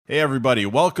Hey, everybody.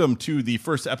 Welcome to the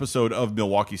first episode of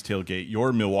Milwaukee's Tailgate,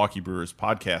 your Milwaukee Brewers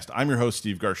podcast. I'm your host,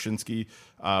 Steve Garshinsky.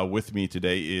 With me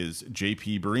today is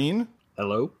JP Breen.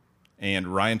 Hello. And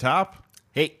Ryan Top.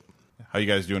 Hey. How you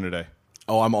guys doing today?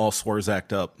 Oh, I'm all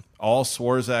Swarzak'd up. All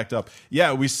Swarzak'd up.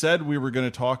 Yeah, we said we were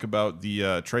going to talk about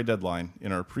the trade deadline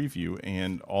in our preview,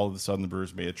 and all of a sudden the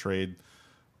Brewers made a trade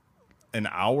an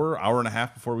hour and a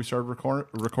half before we started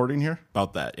recording here.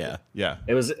 About that, yeah. Yeah.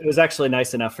 It was actually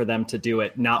nice enough for them to do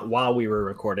it not while we were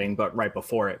recording, but right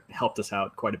before. It helped us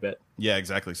out quite a bit. Yeah,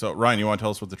 exactly. So, Ryan, you want to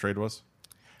tell us what the trade was?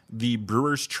 The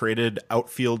Brewers traded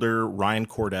outfielder Ryan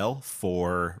Cordell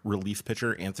for relief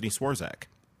pitcher Anthony Swarzak.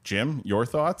 Jim, your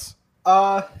thoughts?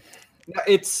 I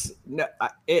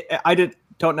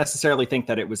don't necessarily think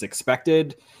that it was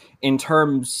expected in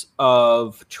terms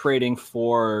of trading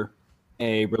for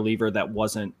a reliever that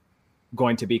wasn't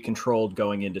going to be controlled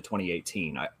going into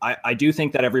 2018. I do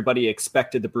think that everybody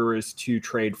expected the Brewers to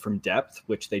trade from depth,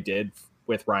 which they did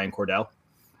with Ryan Cordell.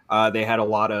 They had a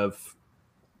lot of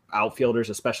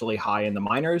outfielders, especially high in the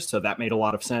minors, so that made a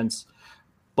lot of sense.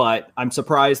 But I'm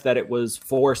surprised that it was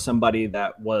for somebody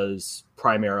that was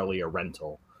primarily a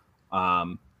rental.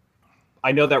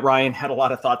 I know that Ryan had a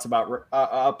lot of thoughts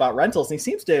about rentals, and he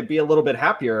seems to be a little bit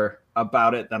happier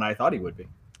about it than I thought he would be.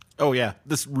 Oh, yeah.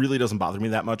 This really doesn't bother me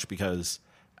that much because,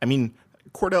 I mean,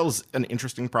 Cordell's an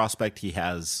interesting prospect. He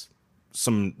has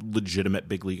some legitimate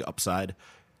big league upside.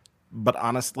 But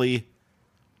honestly,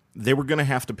 they were going to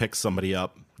have to pick somebody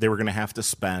up. They were going to have to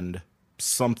spend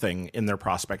something in their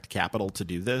prospect capital to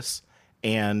do this.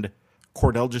 And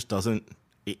Cordell just doesn't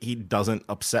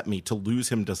upset me. To lose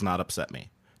him does not upset me.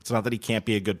 It's not that he can't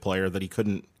be a good player, that he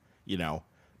couldn't,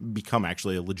 become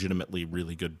actually a legitimately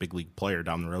really good big league player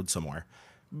down the road somewhere.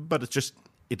 But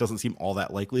it doesn't seem all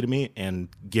that likely to me. And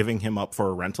giving him up for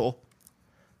a rental,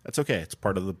 that's okay. It's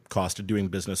part of the cost of doing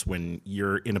business when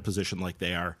you're in a position like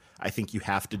they are. I think you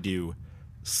have to do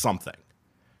something.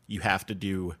 You have to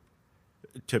do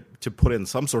to put in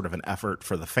some sort of an effort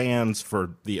for the fans,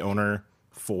 for the owner,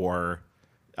 for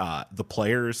the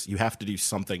players. You have to do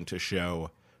something to show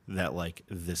that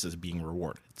this is being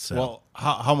rewarded. So, well,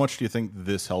 how much do you think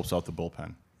this helps out the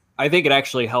bullpen? I think it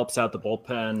actually helps out the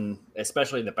bullpen,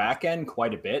 especially the back end,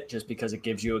 quite a bit, just because it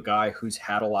gives you a guy who's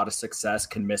had a lot of success,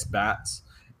 can miss bats,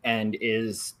 and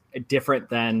is different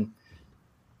than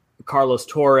Carlos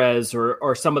Torres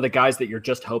or some of the guys that you're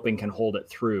just hoping can hold it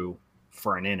through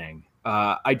for an inning.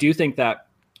 I do think that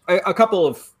a couple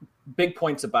of big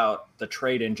points about the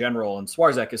trade in general and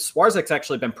Swarzak's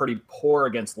actually been pretty poor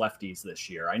against lefties this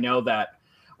year. I know that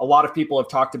a lot of people have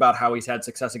talked about how he's had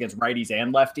success against righties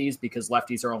and lefties because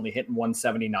lefties are only hitting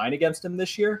 179 against him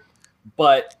this year.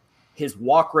 But his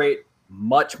walk rate,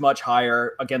 much, much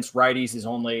higher. Against righties, he's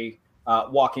only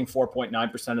walking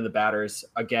 4.9% of the batters.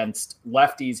 Against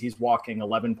lefties, he's walking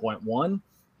 11.1.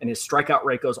 And his strikeout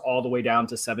rate goes all the way down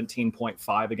to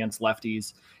 17.5 against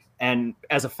lefties. And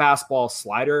as a fastball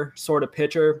slider sort of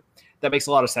pitcher, that makes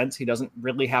a lot of sense. He doesn't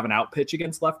really have an out pitch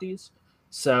against lefties.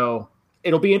 So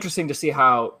it'll be interesting to see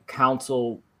how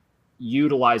Counsell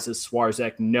utilizes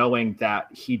Swarzak, knowing that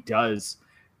he does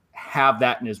have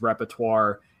that in his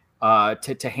repertoire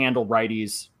to handle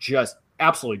righties, just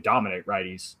absolutely dominate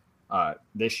righties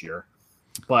this year.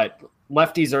 But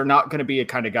lefties are not going to be a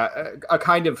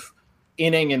kind of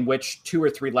inning in which two or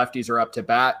three lefties are up to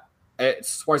bat.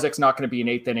 Swarzak's not going to be an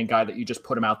eighth inning guy that you just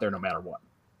put him out there no matter what.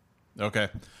 Okay.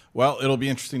 Well, it'll be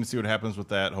interesting to see what happens with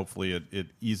that. Hopefully it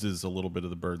eases a little bit of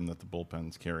the burden that the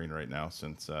bullpen's carrying right now,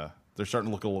 since they're starting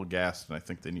to look a little gassed, and I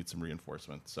think they need some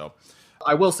reinforcement. So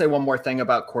I will say one more thing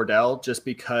about Cordell, just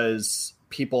because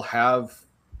people have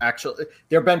actually –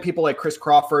 there have been people like Chris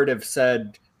Crawford have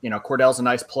said, Cordell's a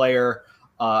nice player,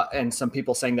 and some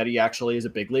people saying that he actually is a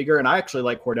big leaguer, and I actually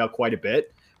like Cordell quite a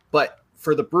bit. But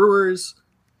for the Brewers,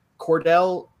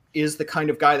 Cordell is the kind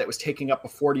of guy that was taking up a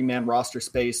 40-man roster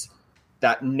space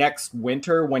that next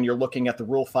winter, when you're looking at the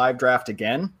Rule 5 draft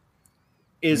again,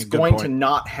 is going to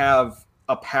not have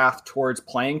a path towards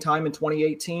playing time in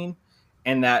 2018,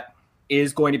 and that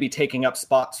is going to be taking up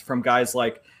spots from guys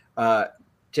like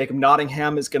Jacob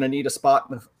Nottingham is going to need a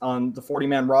spot on the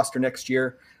 40-man roster next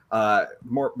year.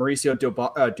 Mauricio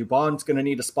Dubon's going to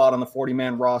need a spot on the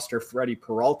 40-man roster. Freddie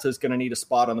Peralta is going to need a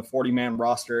spot on the 40-man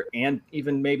roster, and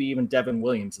maybe even Devin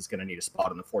Williams is going to need a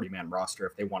spot on the 40-man roster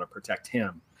if they want to protect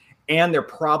him. And they're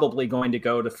probably going to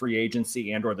go to free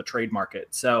agency and or the trade market.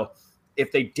 So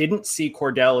if they didn't see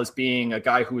Cordell as being a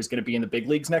guy who is going to be in the big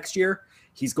leagues next year,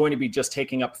 he's going to be just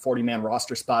taking up a 40-man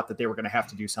roster spot that they were going to have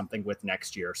to do something with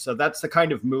next year. So that's the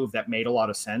kind of move that made a lot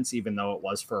of sense, even though it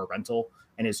was for a rental,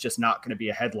 and is just not going to be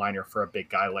a headliner for a big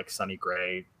guy like Sonny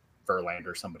Gray,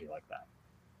 Verlander, somebody like that.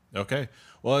 Okay.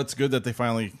 Well, it's good that they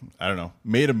finally, I don't know,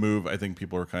 made a move. I think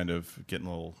people are kind of getting a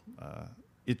little,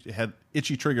 had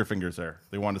itchy trigger fingers there.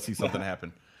 They wanted to see something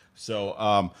happen.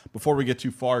 So before we get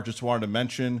too far, just wanted to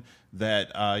mention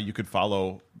that you could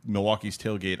follow Milwaukee's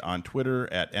Tailgate on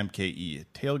Twitter at MKE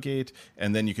Tailgate.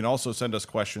 And then you can also send us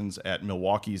questions at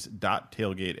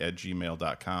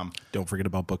milwaukees.tailgate@gmail.com. Don't forget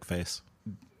about Bookface.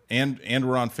 And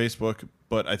we're on Facebook,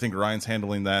 but I think Ryan's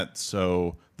handling that,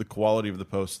 so the quality of the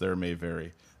posts there may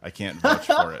vary. I can't vouch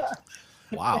for it.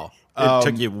 Wow. It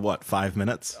took you, 5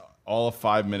 minutes? All of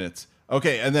 5 minutes.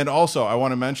 Okay, and then also I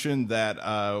want to mention that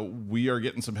we are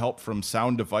getting some help from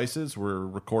Sound Devices. We're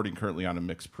recording currently on a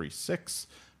MixPre 6.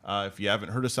 If you haven't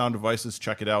heard of Sound Devices,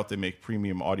 check it out. They make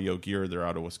premium audio gear. They're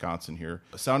out of Wisconsin here.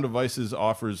 Sound Devices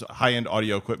offers high-end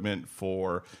audio equipment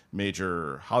for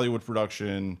major Hollywood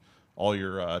production, all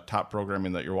your top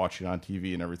programming that you're watching on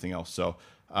TV and everything else. So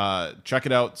check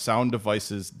it out,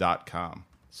 sounddevices.com.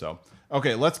 So,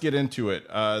 okay, let's get into it.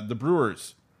 The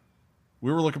Brewers,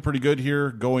 we were looking pretty good here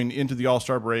going into the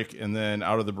All-Star break, and then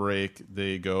out of the break,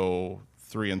 they go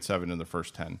 3-7 in the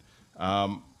first 10.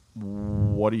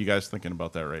 What are you guys thinking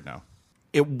about that right now?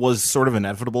 It was sort of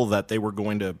inevitable that they were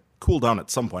going to cool down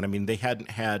at some point. I mean, they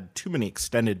hadn't had too many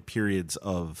extended periods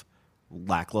of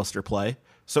lackluster play,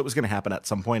 so it was going to happen at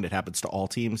some point. It happens to all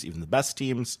teams, even the best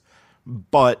teams.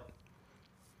 But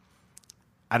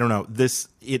I don't know.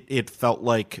 It felt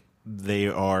like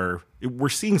we're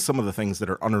seeing some of the things that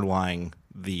are underlying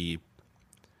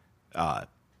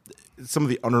some of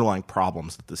the underlying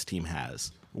problems that this team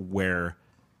has, where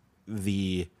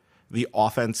the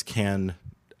offense can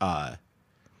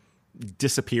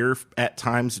disappear at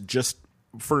times just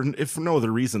for no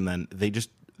other reason than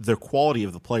the quality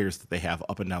of the players that they have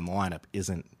up and down the lineup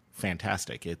isn't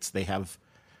fantastic. They have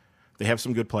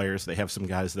some good players. They have some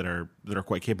guys that are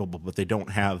quite capable, but they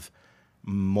don't have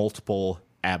multiple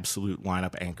absolute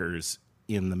lineup anchors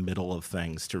in the middle of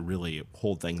things to really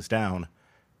hold things down.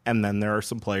 And then there are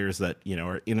some players that,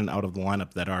 are in and out of the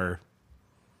lineup that are,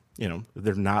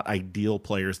 they're not ideal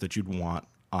players that you'd want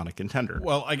on a contender.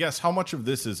 Well, I guess how much of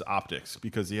this is optics?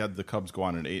 Because he had the Cubs go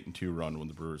on an 8-2 run when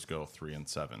the Brewers go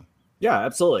 3-7. Yeah,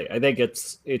 absolutely. I think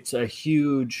it's a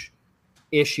huge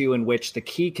issue in which the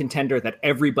key contender that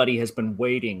everybody has been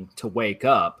waiting to wake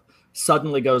up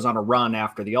suddenly goes on a run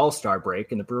after the All-Star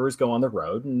break, and the Brewers go on the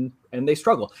road and they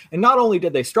struggle. And not only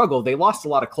did they struggle, they lost a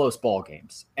lot of close ball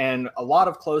games, and a lot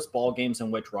of close ball games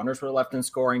in which runners were left in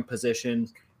scoring position.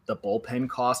 The bullpen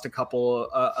cost a couple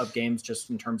of games just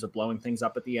in terms of blowing things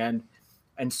up at the end.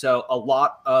 And so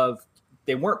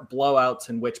they weren't blowouts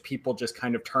in which people just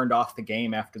kind of turned off the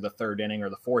game after the third inning or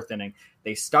the fourth inning.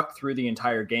 They stuck through the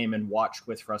entire game and watched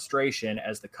with frustration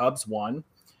as the Cubs won,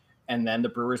 and then the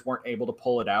Brewers weren't able to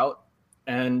pull it out.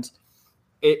 And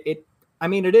it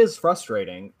is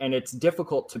frustrating, and it's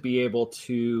difficult to be able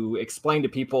to explain to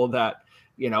people that,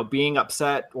 being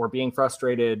upset or being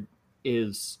frustrated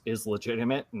is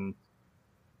legitimate and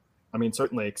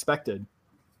certainly expected.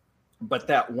 But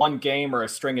that one game or a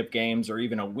string of games or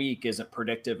even a week isn't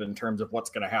predictive in terms of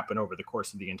what's going to happen over the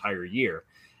course of the entire year.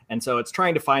 And so it's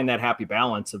trying to find that happy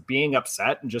balance of being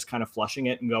upset and just kind of flushing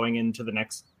it and going into the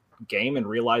next game and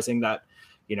realizing that,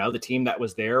 the team that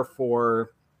was there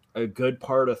for a good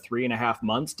part of 3.5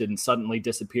 months didn't suddenly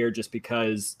disappear just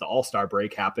because the All-Star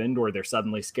break happened, or they're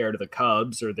suddenly scared of the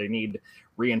Cubs, or they need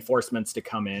reinforcements to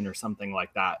come in or something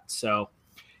like that. So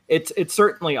it's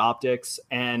certainly optics.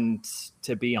 And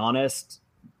to be honest,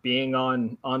 being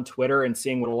on Twitter and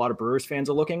seeing what a lot of Brewers fans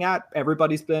are looking at,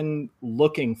 everybody's been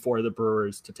looking for the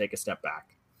Brewers to take a step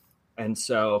back. And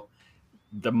so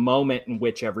the moment in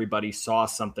which everybody saw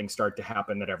something start to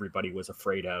happen that everybody was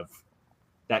afraid of,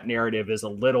 that narrative is a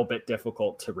little bit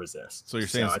difficult to resist. So you're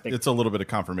saying I think it's a little bit of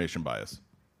confirmation bias.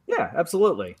 Yeah,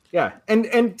 absolutely. Yeah. And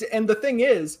the thing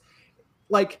is,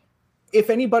 like, if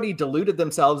anybody deluded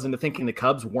themselves into thinking the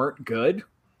Cubs weren't good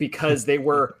because they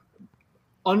were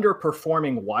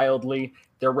underperforming wildly,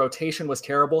 their rotation was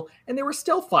terrible, and they were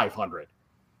still 500.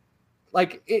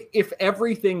 Like, if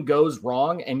everything goes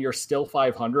wrong and you're still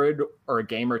 500 or a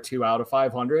game or two out of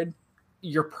 500,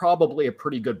 you're probably a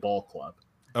pretty good ball club.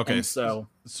 Okay. And so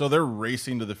they're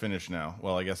racing to the finish now.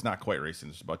 Well, I guess not quite racing.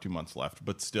 There's about 2 months left,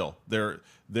 but still they're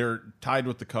tied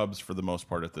with the Cubs for the most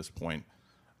part at this point.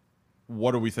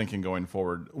 What are we thinking going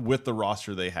forward with the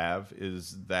roster they have?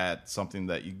 Is that something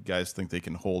that you guys think they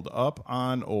can hold up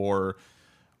on, or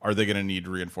are they going to need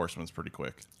reinforcements pretty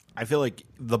quick? I feel like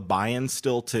the buy-in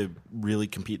still to really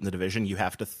compete in the division, you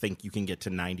have to think you can get to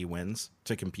 90 wins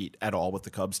to compete at all with the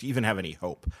Cubs to even have any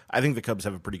hope. I think the Cubs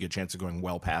have a pretty good chance of going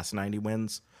well past 90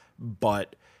 wins,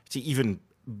 but to even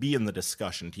be in the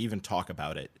discussion, to even talk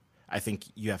about it, I think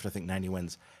you have to think 90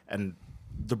 wins. And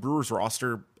the Brewers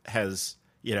roster has,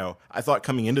 I thought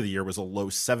coming into the year was a low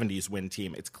 70s win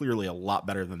team. It's clearly a lot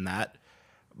better than that,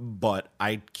 but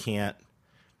I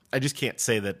just can't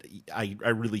say that I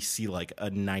really see like a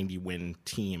 90 win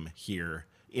team here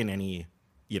in any,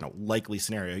 likely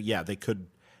scenario. Yeah,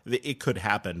 it could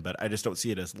happen, but I just don't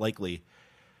see it as likely.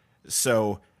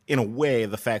 So in a way,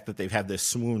 the fact that they've had this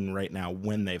swoon right now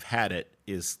when they've had it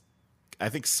is, I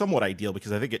think, somewhat ideal,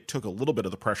 because I think it took a little bit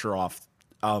of the pressure off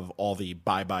of all the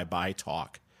buy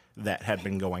talk that had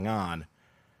been going on,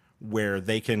 where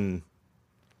they can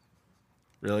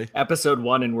really episode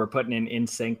 1 and we're putting in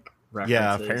sync references.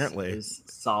 Yeah, apparently is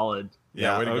solid.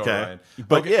 Yeah, way to go, Ryan.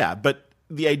 But okay. But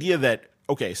the idea that,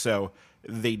 okay, so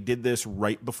they did this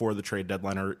right before the trade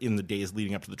deadline, or in the days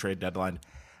leading up to the trade deadline,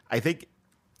 I think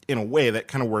in a way that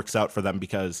kind of works out for them,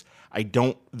 because I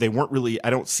don't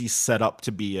see set up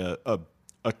to be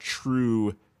a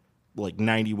true like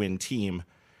 90 win team.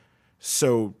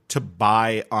 So to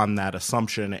buy on that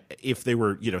assumption, if they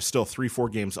were, still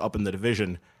 3-4 games up in the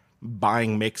division,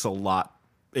 buying makes a lot.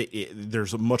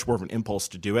 There's a much more of an impulse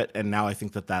to do it. And now I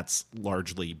think that that's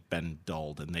largely been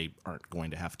dulled, and they aren't going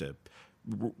to have to.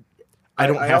 I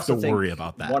don't have to worry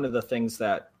about that. One of the things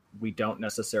that we don't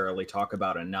necessarily talk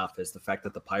about enough is the fact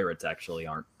that the Pirates actually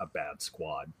aren't a bad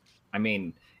squad. I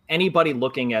mean, anybody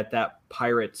looking at that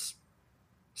Pirates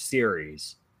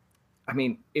series, I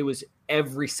mean, it was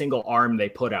every single arm they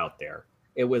put out there.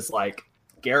 It was like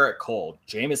Garrett Cole,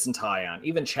 Jameson Taillon,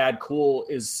 even Chad Kuhl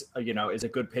is a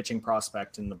good pitching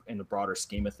prospect in the broader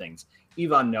scheme of things.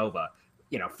 Ivan Nova,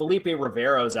 Felipe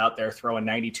Rivero's out there throwing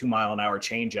 92 mile an hour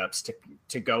changeups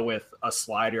to go with a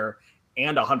slider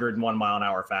and a 101 mile an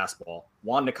hour fastball.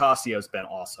 Juan Nicasio's been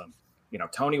awesome.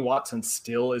 Tony Watson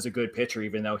still is a good pitcher,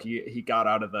 even though he got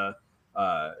out of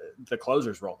the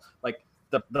closer's role. Like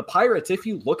the Pirates, if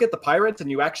you look at the Pirates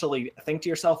and you actually think to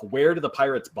yourself, where do the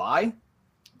Pirates buy?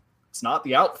 It's not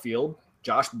the outfield.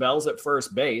 Josh Bell's at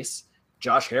first base.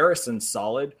 Josh Harrison's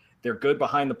solid. They're good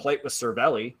behind the plate with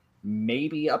Cervelli.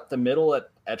 Maybe up the middle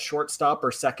at shortstop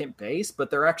or second base, but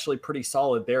they're actually pretty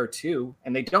solid there too.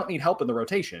 And they don't need help in the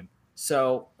rotation.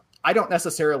 So I don't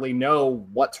necessarily know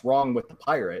what's wrong with the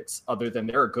Pirates, other than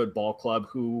they're a good ball club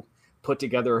who put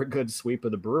together a good sweep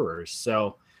of the Brewers.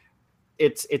 So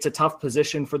it's a tough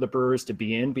position for the Brewers to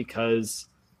be in, because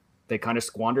they kind of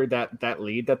squandered that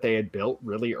lead that they had built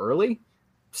really early.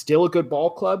 Still a good ball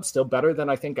club, still better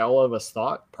than I think all of us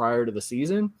thought prior to the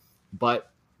season. But,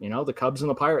 the Cubs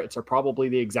and the Pirates are probably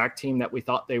the exact team that we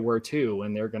thought they were too,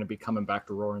 and they're going to be coming back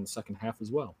to roar in the second half as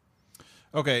well.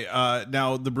 Okay,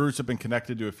 now the Brewers have been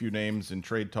connected to a few names in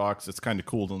trade talks. It's kind of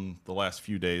cooled in the last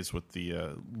few days with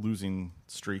the losing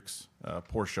streaks,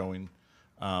 poor showing,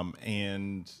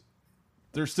 and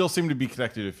there still seem to be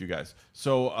connected to a few guys.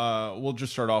 So we'll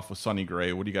just start off with Sonny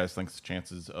Gray. What do you guys think the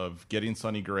chances of getting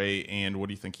Sonny Gray, and what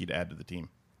do you think he'd add to the team?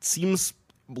 Seems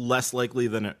less likely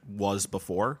than it was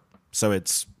before. So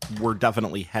we're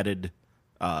definitely headed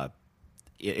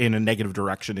in a negative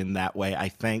direction in that way, I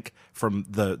think, from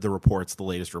the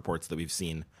latest reports that we've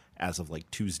seen as of like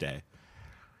Tuesday.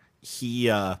 He's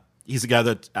a guy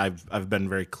that I've been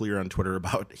very clear on Twitter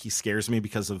about. He scares me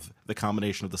because of the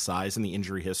combination of the size and the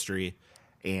injury history,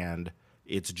 and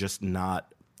it's not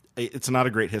a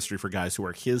great history for guys who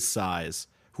are his size,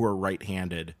 who are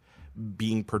right-handed,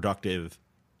 being productive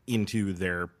into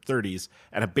their 30s.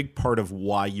 And a big part of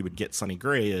why you would get Sonny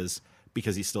Gray is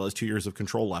because he still has 2 years of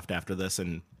control left after this,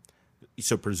 and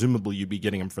so presumably you'd be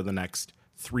getting him for the next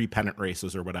 3 pennant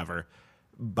races or whatever.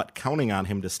 But counting on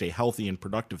him to stay healthy and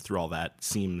productive through all that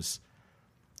seems,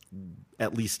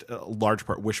 at least a large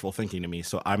part, wishful thinking to me.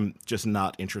 So I'm just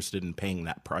not interested in paying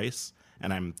that price,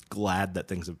 and I'm glad that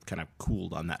things have kind of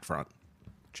cooled on that front.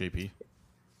 JP?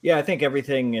 Yeah, I think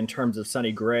everything in terms of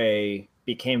Sonny Gray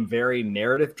became very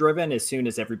narrative driven as soon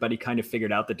as everybody kind of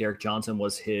figured out that Derek Johnson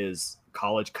was his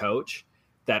college coach,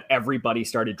 that everybody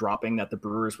started dropping that the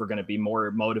Brewers were going to be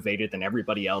more motivated than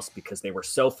everybody else because they were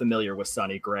so familiar with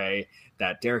Sonny Gray,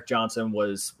 that Derek Johnson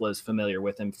was familiar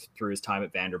with him through his time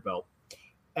at Vanderbilt.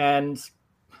 And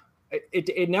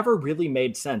it never really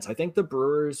made sense. I think the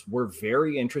Brewers were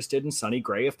very interested in Sonny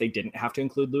Gray if they didn't have to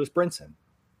include Lewis Brinson.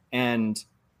 And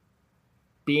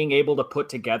being able to put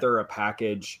together a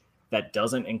package that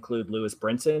doesn't include Lewis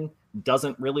Brinson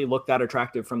doesn't really look that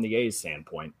attractive from the A's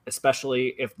standpoint,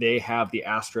 especially if they have the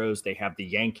Astros, they have the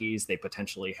Yankees, they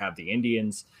potentially have the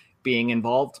Indians being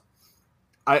involved.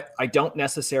 I don't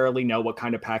necessarily know what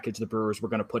kind of package the Brewers were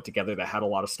going to put together that had a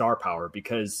lot of star power,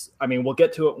 because, I mean, we'll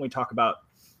get to it when we talk about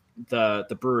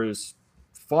the Brewers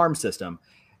farm system.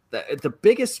 The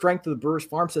biggest strength of the Brewers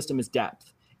farm system is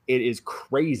depth. it is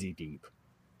crazy deep.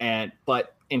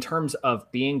 But in terms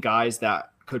of being guys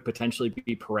that could potentially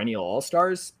be perennial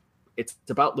all-stars, it's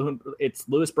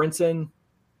Lewis Brinson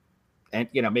and,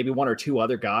 maybe one or two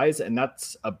other guys, and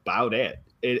that's about it.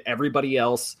 Everybody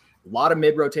else, a lot of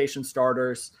mid-rotation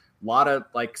starters, a lot of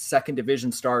like second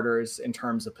division starters in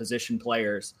terms of position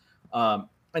players.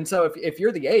 And so if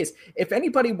you're the A's, if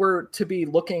anybody were to be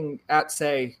looking at,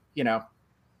 say,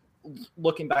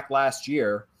 looking back last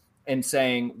year and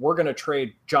saying, we're going to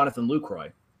trade Jonathan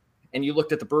Lucroy, and you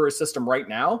looked at the Brewers system right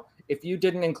now, if you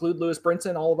didn't include Lewis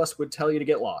Brinson, all of us would tell you to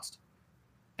get lost.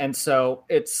 And so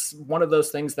it's one of those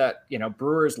things that,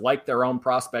 Brewers like their own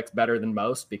prospects better than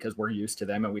most because we're used to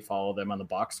them and we follow them on the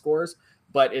box scores.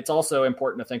 But it's also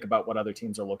important to think about what other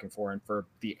teams are looking for. And for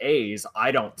the A's,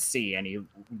 I don't see any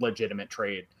legitimate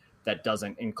trade that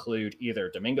doesn't include either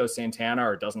Domingo Santana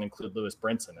or doesn't include Lewis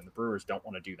Brinson. And the Brewers don't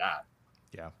want to do that.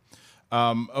 Yeah.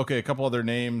 Okay, a couple other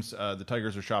names. The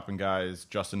Tigers are shopping guys.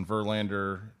 Justin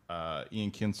Verlander,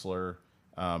 Ian Kinsler.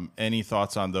 Any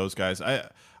thoughts on those guys?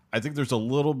 I think there's a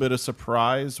little bit of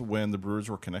surprise when the Brewers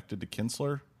were connected to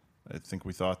Kinsler. I think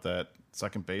we thought that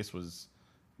second base was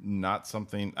not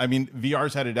something. I mean,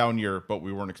 VR's had a down year, but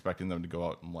we weren't expecting them to go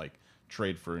out and like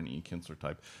trade for an Ian Kinsler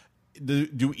type.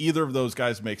 Do either of those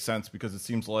guys make sense? Because it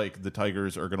seems like the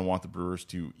Tigers are going to want the Brewers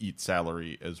to eat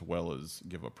salary as well as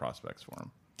give up prospects for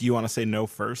them. Do you want to say no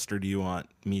first, or do you want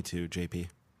me to, JP?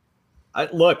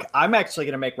 Look, I'm actually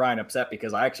going to make Ryan upset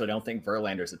because I actually don't think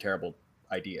Verlander's a terrible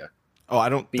idea. Oh, I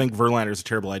don't think Verlander's a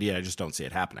terrible idea. I just don't see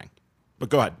it happening. But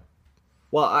go ahead.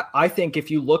 Well, I think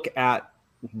if you look at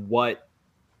what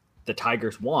the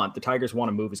Tigers want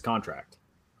to move his contract.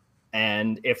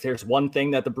 And if there's one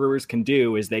thing that the Brewers can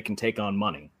do is they can take on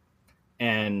money.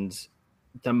 And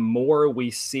the more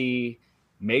we see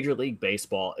Major League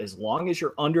Baseball, as long as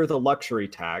you're under the luxury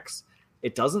tax,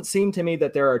 it doesn't seem to me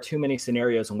that there are too many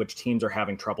scenarios in which teams are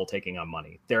having trouble taking on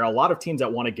money. There are a lot of teams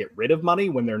that want to get rid of money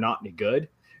when they're not any good.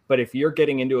 But if you're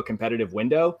getting into a competitive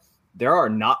window, there are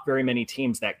not very many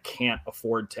teams that can't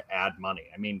afford to add money.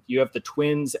 I mean, you have the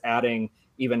Twins adding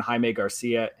even Jaime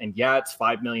Garcia, and yeah, it's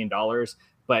 $5 million,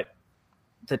 but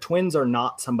the Twins are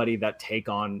not somebody that take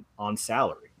on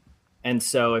salary. And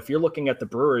so if you're looking at the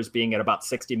Brewers being at about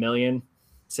 60 million,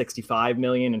 65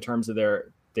 million in terms of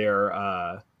their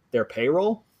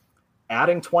payroll,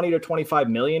 adding 20 to 25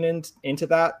 million into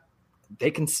that, they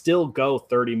can still go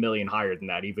 30 million higher than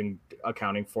that, even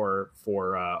accounting for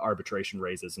arbitration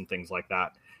raises and things like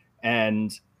that.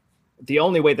 And the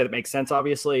only way that it makes sense,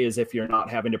 obviously, is if you're not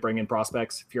having to bring in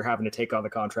prospects. If you're having to take on the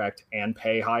contract and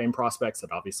pay high in prospects,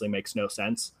 that obviously makes no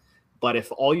sense. But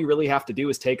if all you really have to do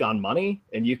is take on money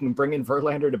and you can bring in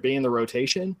Verlander to be in the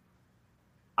rotation,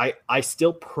 I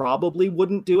still probably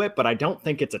wouldn't do it, but I don't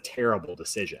think it's a terrible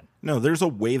decision. No, there's a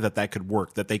way that could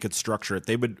work, that they could structure it.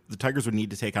 The Tigers would need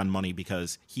to take on money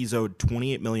because he's owed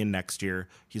 $28 million next year.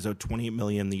 He's owed $28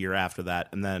 million the year after that.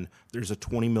 And then there's a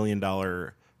 $20 million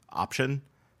option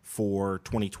for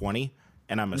 2020.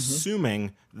 And I'm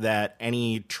assuming that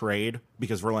any trade,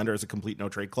 because Verlander has a complete no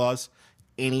trade clause,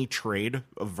 any trade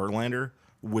of Verlander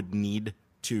would need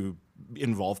to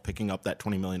involve picking up that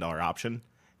 $20 million option.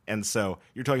 And so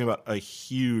you're talking about a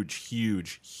huge,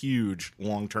 huge, huge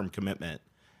long-term commitment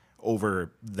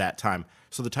over that time.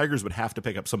 So the Tigers would have to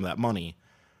pick up some of that money.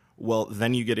 Well,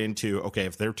 then you get into, okay,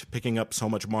 if they're picking up so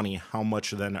much money, how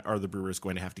much then are the Brewers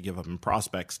going to have to give up in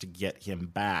prospects to get him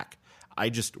back? I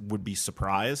just would be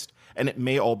surprised. And it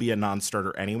may all be a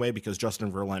non-starter anyway, because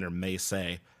Justin Verlander may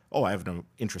say, oh, I have no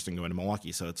interest in going to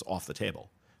Milwaukee, so it's off the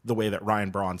table. The way that Ryan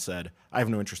Braun said, I have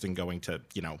no interest in going to,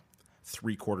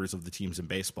 3/4 of the teams in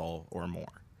baseball or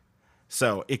more.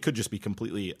 So it could just be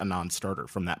completely a non-starter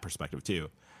from that perspective too.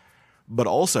 But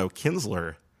also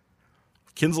Kinsler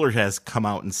has come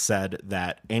out and said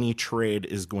that any trade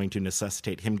is going to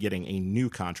necessitate him getting a new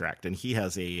contract. And he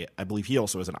has I believe he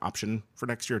also has an option for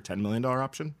next year, a $10 million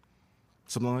option,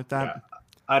 something like that. Yeah,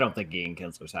 I don't think Ian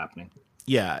Kinsler's happening.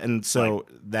 Yeah, and so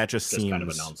that just seems kind of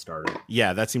a non-starter.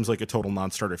 Yeah, that seems like a total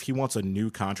non-starter. If he wants a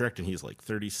new contract and he's like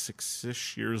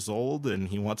 36-ish years old and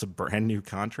he wants a brand new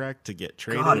contract to get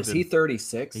traded. God, is he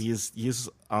 36? He's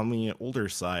on the older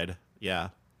side. Yeah.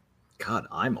 God,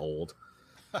 I'm old.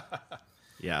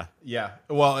 Yeah. Yeah.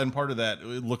 Well, and part of that,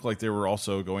 it looked like they were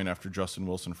also going after Justin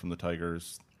Wilson from the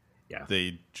Tigers. Yeah.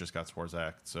 They just got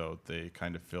Swarzak, so they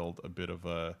kind of filled a bit of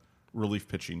a relief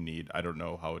pitching need. I don't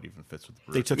know how it even fits with the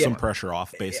Brewers. They took some pressure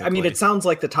off, basically. I mean, it sounds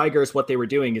like the Tigers, what they were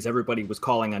doing is everybody was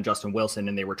calling on Justin Wilson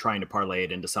and they were trying to parlay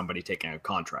it into somebody taking a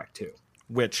contract too.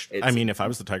 Which, I mean, if I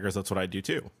was the Tigers, that's what I'd do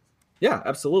too. Yeah,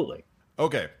 absolutely.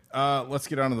 Okay, let's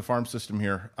get on to the farm system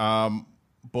here.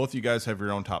 Both you guys have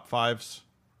your own top fives.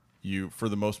 You, for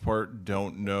the most part,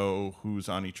 don't know who's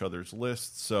on each other's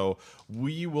lists. So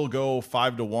we will go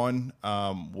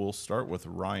 5-1. We'll start with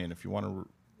Ryan, if you want to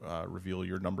reveal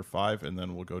your number 5, and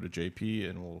then we'll go to JP,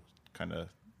 and we'll kind of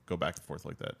go back and forth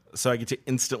like that. So I get to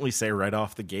instantly say right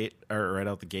out the gate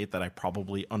that I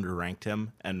probably underranked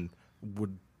him and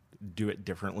would do it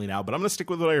differently now. But I'm going to stick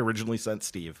with what I originally sent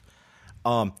Steve.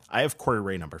 I have Corey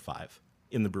Ray number 5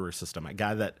 in the Brewers system, a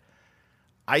guy that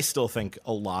I still think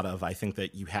a lot of. I think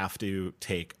that you have to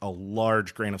take a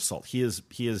large grain of salt. He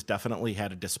has definitely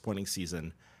had a disappointing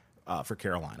season for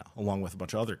Carolina, along with a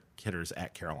bunch of other hitters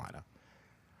at Carolina.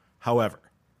 However,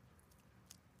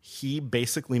 he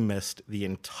basically missed the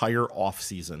entire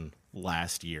offseason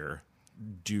last year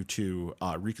due to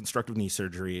reconstructive knee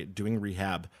surgery, doing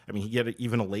rehab. I mean, he had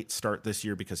even a late start this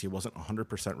year because he wasn't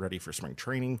 100% ready for spring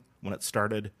training when it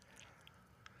started.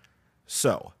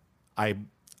 So I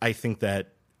think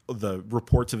that the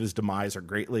reports of his demise are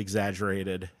greatly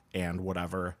exaggerated and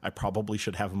whatever. I probably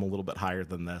should have him a little bit higher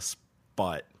than this.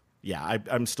 But, yeah,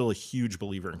 I'm still a huge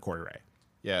believer in Corey Ray.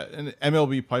 Yeah, and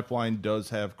MLB Pipeline does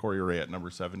have Corey Ray at number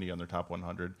 70 on their top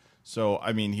 100. So,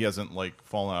 I mean, he hasn't,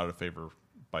 fallen out of favor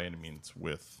by any means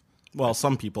with... Well,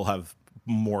 some people have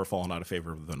more fallen out of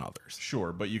favor than others.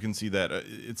 Sure, but you can see that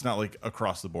it's not like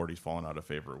across the board he's fallen out of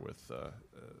favor with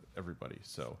everybody.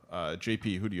 So,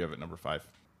 JP, who do you have at number 5?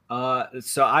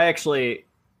 So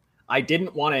I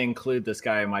didn't want to include this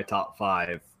guy in my top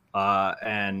 5.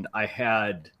 And I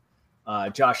had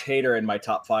Josh Hader in my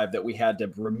top 5 that we had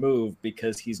to remove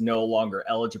because he's no longer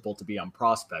eligible to be on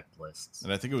prospect lists.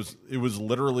 And I think it was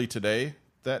literally today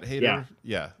that Hader,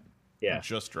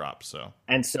 just dropped. So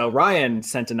Ryan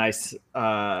sent a nice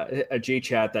a G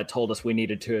chat that told us we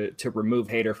needed to remove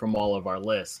Hader from all of our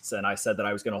lists, and I said that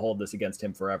I was going to hold this against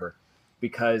him forever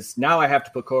because now I have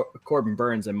to put Corbin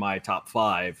Burns in my top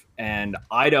 5, and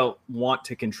I don't want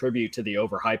to contribute to the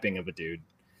overhyping of a dude.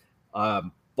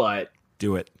 But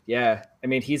do it. Yeah, I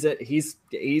mean he's a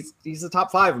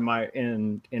top 5 in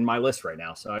my list right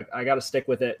now, so I got to stick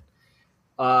with it.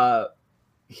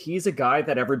 He's a guy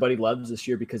that everybody loves this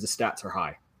year because his stats are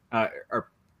high,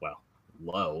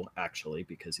 low actually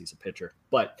because he's a pitcher.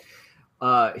 But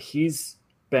he's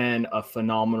had a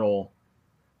phenomenal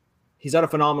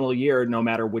year no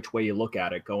matter which way you look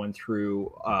at it, going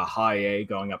through high A,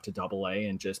 going up to double A,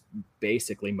 and just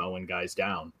basically mowing guys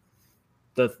down.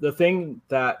 The thing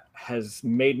that has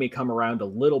made me come around a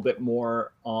little bit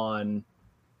more on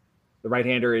the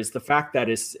right-hander is the fact that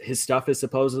his stuff is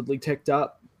supposedly ticked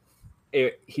up.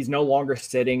 He's no longer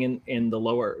sitting in the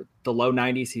low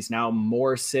 90s. He's now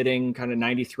more sitting kind of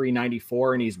 93,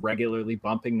 94, and he's regularly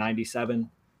bumping 97.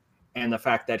 And the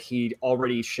fact that he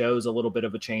already shows a little bit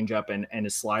of a changeup and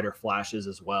his slider flashes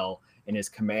as well, and his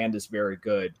command is very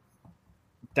good.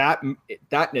 That in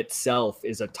itself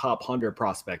is a top 100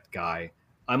 prospect guy.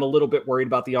 I'm a little bit worried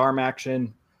about the arm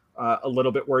action, a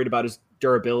little bit worried about his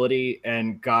durability,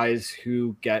 and guys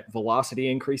who get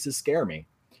velocity increases scare me.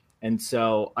 And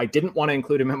so I didn't want to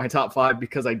include him in my top 5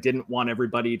 because I didn't want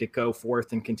everybody to go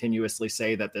forth and continuously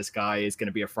say that this guy is going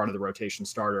to be a front of the rotation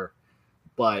starter.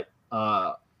 But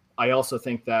I also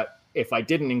think that if I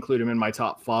didn't include him in my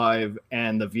top 5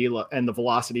 and the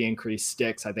velocity increase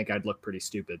sticks, I think I'd look pretty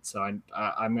stupid. So I'm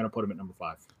going to put him at number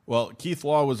 5. Well, Keith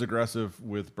Law was aggressive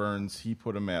with Burns. He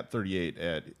put him at 38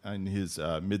 in his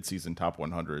midseason top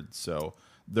 100. So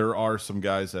there are some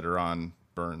guys that are on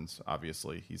Burns.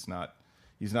 Obviously, he's not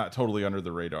totally under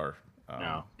the radar.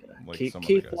 No, like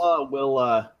Keith Law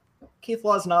will. Keith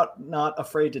Law's not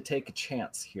afraid to take a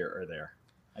chance here or there,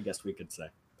 I guess we could say.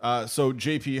 So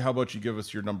JP, how about you give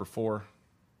us your number 4?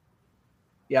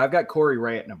 Yeah, I've got Corey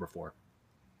Ray at number 4,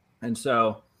 and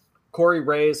so Corey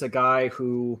Ray is a guy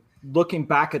who, looking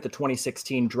back at the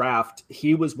 2016 draft,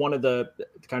 he was one of the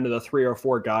kind of the 3 or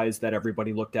 4 guys that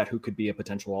everybody looked at who could be a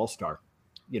potential all-star,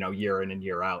 year in and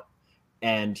year out.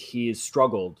 And he's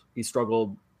struggled. He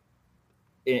struggled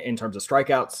in terms of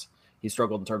strikeouts. He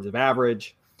struggled in terms of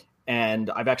average.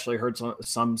 And I've actually heard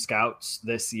some scouts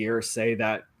this year say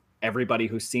that everybody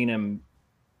who's seen him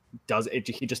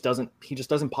he just doesn't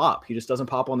pop. He just doesn't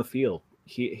pop on the field.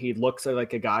 He looks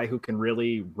like a guy who can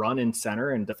really run in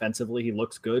center, and defensively he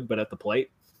looks good, but at the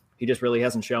plate, he just really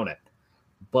hasn't shown it.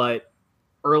 But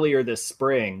earlier this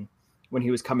spring, when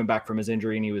he was coming back from his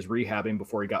injury and he was rehabbing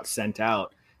before he got sent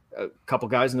out, a couple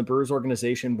guys in the Brewers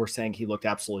organization were saying he looked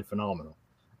absolutely phenomenal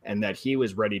and that he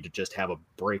was ready to just have a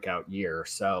breakout year.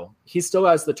 So he still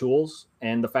has the tools,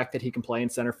 and the fact that he can play in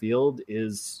center field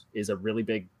is a really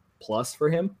big plus for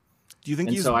him. Do you think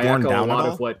he's worn down at all? I echo a lot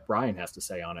of what Brian has to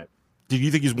say on it. Do you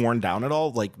think he's worn down at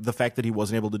all? Like the fact that he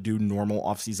wasn't able to do normal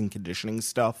off-season conditioning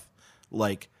stuff,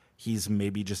 like he's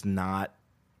maybe just not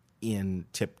in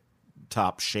tip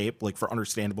top shape, like for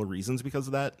understandable reasons because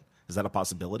of that? Is that a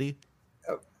possibility?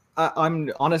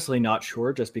 I'm honestly not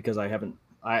sure, just because I haven't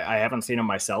seen him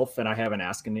myself, and I haven't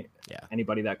asked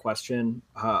anybody that question.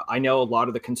 I know a lot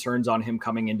of the concerns on him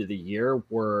coming into the year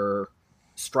were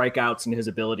strikeouts and his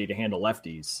ability to handle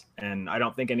lefties, and I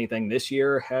don't think anything this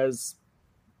year has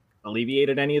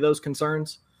alleviated any of those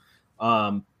concerns.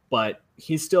 But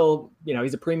he's still,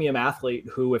 he's a premium athlete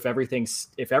who, if everything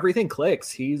clicks,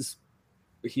 he's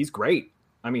great.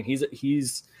 I mean,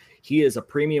 he is a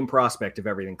premium prospect if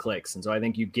everything clicks. And so I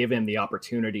think you give him the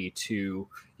opportunity to,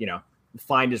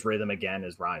 find his rhythm again,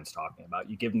 as Ryan's talking about.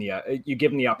 You give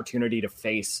him the opportunity to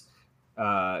face,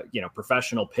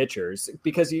 professional pitchers,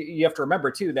 because you have to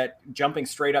remember too, that jumping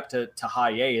straight up to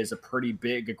high A is a pretty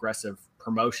big, aggressive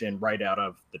promotion right out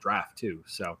of the draft too.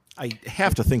 So I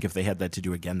have to think if they had that to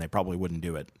do again, they probably wouldn't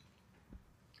do it.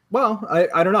 Well,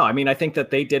 I don't know. I mean, I think that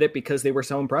they did it because they were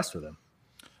so impressed with him.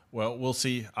 Well, we'll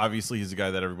see. Obviously, he's a guy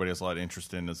that everybody has a lot of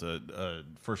interest in as a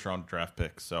first-round draft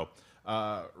pick. So,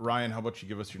 Ryan, how about you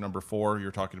give us your number 4?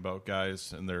 You're talking about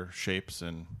guys and their shapes,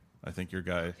 and I think your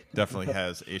guy definitely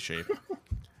has a shape.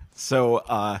 So,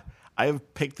 I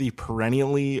have picked the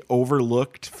perennially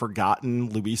overlooked, forgotten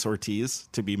Luis Ortiz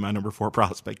to be my number 4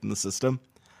 prospect in the system.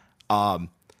 On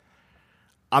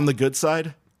the good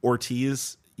side,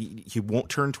 Ortiz, he won't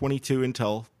turn 22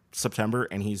 until September,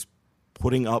 and he's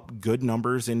putting up good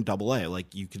numbers in AA.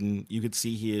 Like you could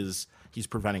see he's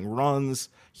preventing runs.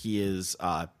 He is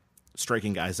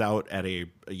striking guys out at a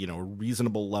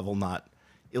reasonable level, not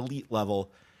elite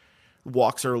level.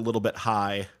 Walks are a little bit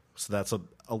high, so that's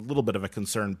a little bit of a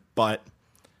concern. But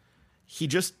he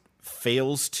just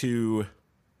fails to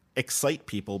excite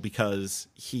people because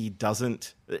he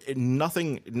doesn't.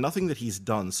 Nothing that he's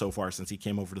done so far since he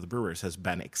came over to the Brewers has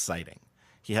been exciting.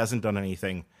 He hasn't done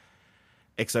anything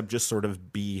except just sort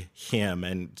of be him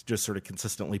and just sort of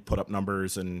consistently put up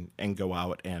numbers and go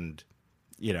out and,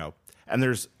 and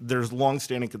there's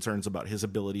longstanding concerns about his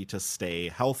ability to stay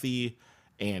healthy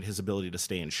and his ability to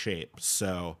stay in shape.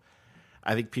 So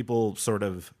I think people sort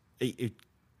of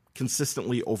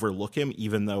consistently overlook him,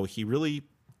 even though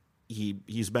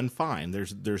he's been fine.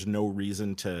 There's no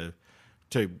reason to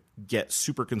get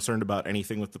super concerned about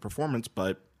anything with the performance,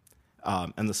 but,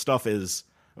 and the stuff is,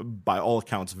 by all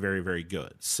accounts, very, very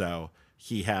good. So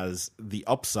he has the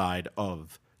upside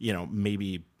of,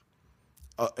 maybe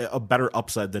a better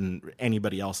upside than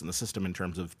anybody else in the system in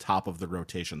terms of top of the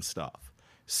rotation stuff.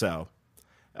 So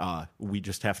we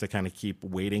just have to kind of keep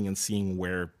waiting and seeing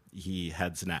where he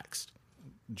heads next.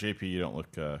 JP, you don't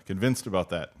look convinced about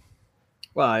that.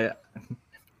 Well,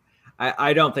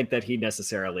 I don't think that he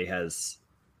necessarily has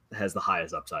the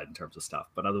highest upside in terms of stuff,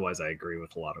 but otherwise I agree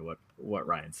with a lot of what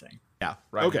Ryan's saying. Yeah.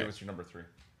 Ryan, okay. Give us your number 3.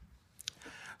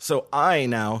 So I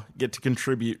now get to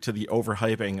contribute to the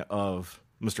overhyping of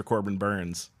Mr. Corbin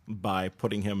Burnes by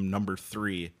putting him number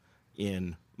 3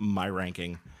 in my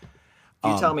ranking.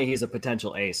 If you tell me he's a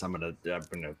potential ace, I'm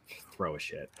gonna throw a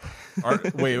shit.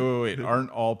 Wait. Aren't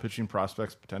all pitching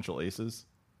prospects potential aces?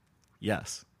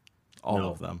 Yes. All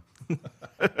of them.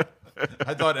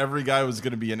 I thought every guy was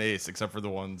going to be an ace except for the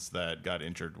ones that got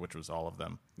injured, which was all of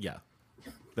them. Yeah.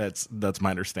 That's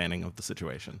my understanding of the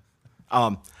situation.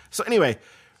 So anyway,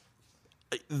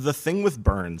 the thing with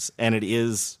Burnes, and it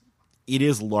is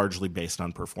largely based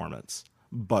on performance,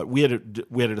 but we had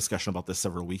a discussion about this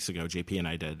several weeks ago. JP and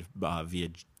I did via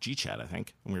GChat, I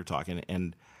think, when we were talking,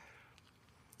 and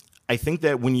I think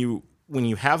that when you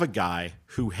have a guy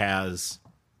who has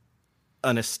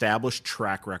an established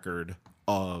track record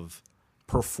of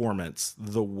performance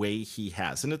the way he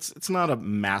has, and it's not a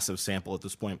massive sample at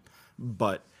this point,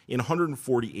 but in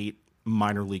 148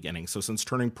 minor league innings, so since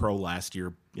turning pro last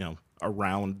year,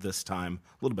 around this time,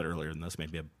 a little bit earlier than this,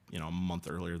 maybe a month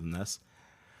earlier than this,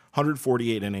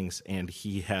 148 innings, and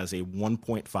he has a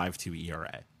 1.52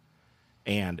 ERA,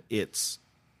 and it's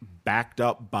backed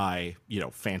up by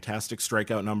fantastic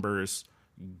strikeout numbers,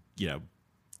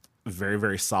 very,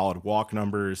 very solid walk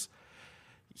numbers.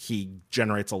 He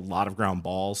generates a lot of ground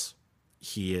balls.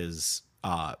 He is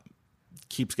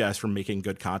keeps guys from making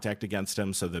good contact against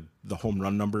him, so the home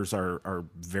run numbers are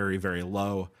very, very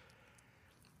low.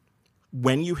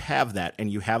 When you have that,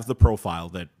 and you have the profile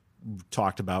that we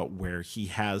talked about where he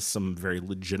has some very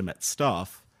legitimate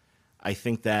stuff, I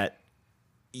think that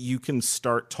you can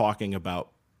start talking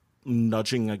about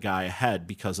nudging a guy ahead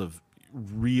because of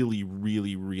really,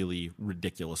 really, really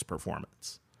ridiculous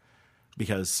performance.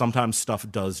 Because sometimes stuff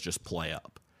does just play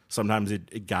up. Sometimes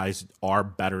guys are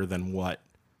better than what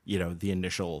the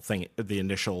initial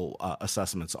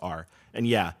assessments are. And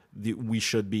yeah, we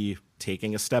should be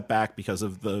taking a step back because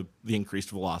of the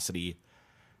increased velocity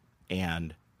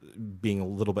and being a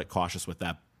little bit cautious with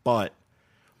that. But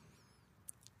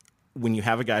when you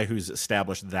have a guy who's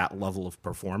established that level of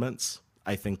performance,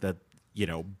 I think that,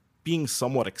 being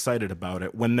somewhat excited about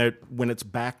it when it's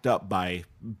backed up by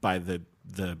the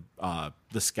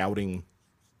scouting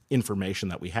information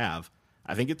that we have,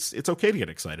 I think it's okay to get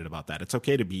excited about that. It's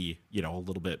okay to be, a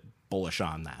little bit bullish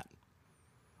on that.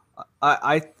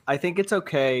 I think it's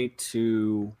okay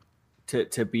to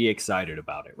be excited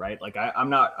about it, right? Like I'm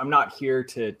not here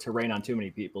to rain on too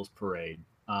many people's parade.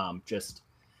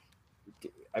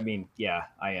 Yeah,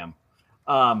 I am.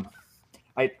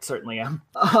 I certainly am.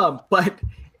 But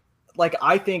like,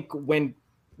 I think when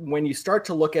you start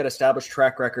to look at established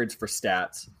track records for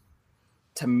stats,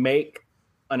 to make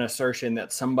an assertion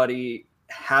that somebody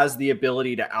has the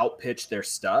ability to outpitch their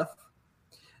stuff,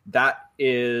 that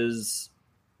is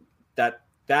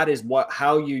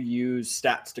how you use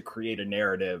stats to create a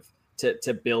narrative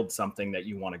to build something that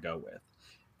you want to go with.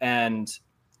 And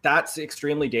that's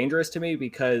extremely dangerous to me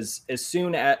because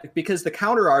the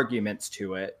counter arguments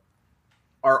to it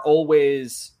are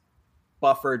always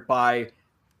buffered by,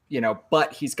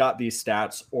 but he's got these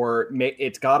stats, or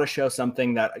it's got to show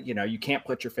something that, you can't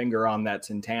put your finger on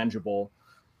that's intangible.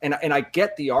 And I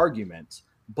get the argument,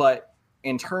 but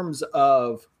in terms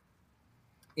of,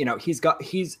 he's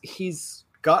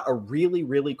got a really,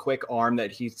 really quick arm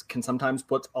that he can sometimes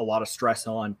put a lot of stress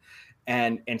on,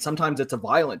 and sometimes it's a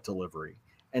violent delivery.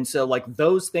 And so like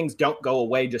those things don't go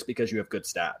away just because you have good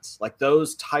stats. Like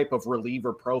those type of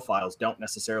reliever profiles don't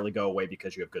necessarily go away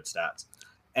because you have good stats.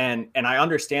 And I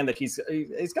understand that he's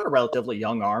got a relatively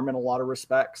young arm in a lot of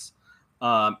respects.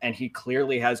 And he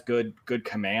clearly has good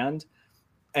command.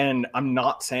 And I'm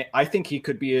not saying, I think he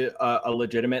could be a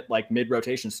legitimate like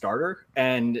mid-rotation starter.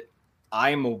 And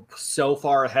I'm so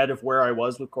far ahead of where I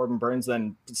was with Corbin Burnes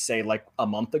than say like a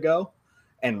month ago.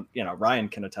 And, Ryan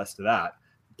can attest to that.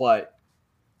 But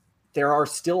there are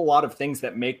still a lot of things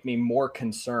that make me more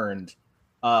concerned.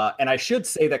 And I should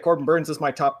say that Corbin Burnes is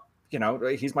my top,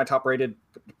 he's my top rated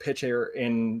pitcher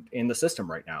in the system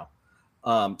right now.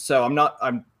 So I'm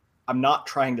not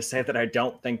trying to say that I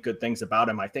don't think good things about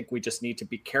him. I think we just need to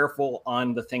be careful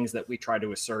on the things that we try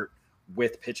to assert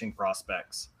with pitching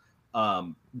prospects,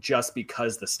 just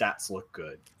because the stats look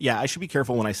good. Yeah, I should be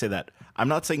careful when I say that. I'm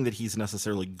not saying that he's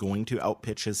necessarily going to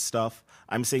outpitch his stuff.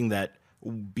 I'm saying that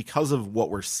because of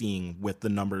what we're seeing with the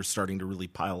numbers starting to really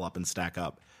pile up and stack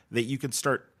up, that you could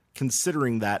start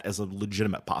considering that as a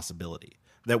legitimate possibility.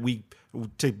 That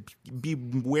to be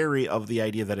wary of the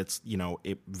idea that it's,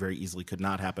 it very easily could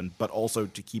not happen, but also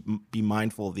to be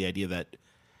mindful of the idea that,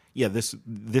 yeah,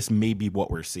 this may be what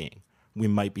we're seeing. We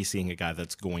might be seeing a guy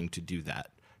that's going to do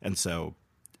that. And so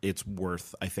it's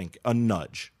worth, I think, a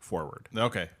nudge forward.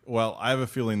 Okay. Well, I have a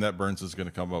feeling that Burnes is going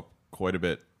to come up quite a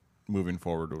bit moving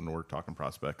forward when we're talking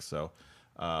prospects. So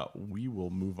we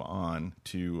will move on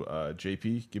to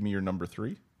JP. Give me your number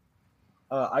 3.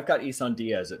 I've got Isan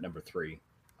Diaz at number 3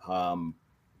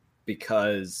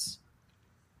 because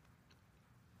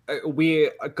we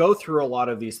go through a lot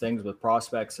of these things with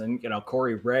prospects, and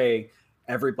Corey Ray,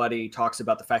 everybody talks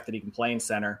about the fact that he can play in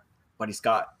center, but he's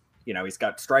got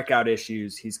strikeout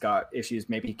issues. He's got issues.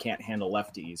 Maybe he can't handle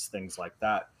lefties, things like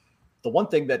that. The one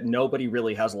thing that nobody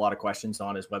really has a lot of questions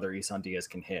on is whether Isan Diaz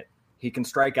can hit. He can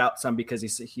strike out some because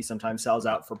he sometimes sells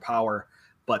out for power,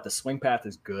 but the swing path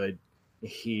is good.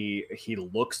 He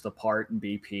looks the part in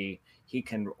BP. He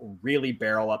can really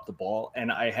barrel up the ball.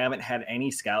 And I haven't had any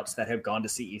scouts that have gone to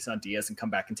see Isan Diaz and come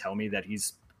back and tell me that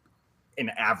he's an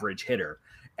average hitter.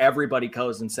 Everybody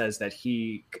goes and says that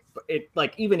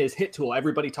even his hit tool,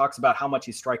 everybody talks about how much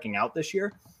he's striking out this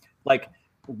year. Like,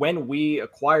 when we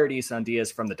acquired Isan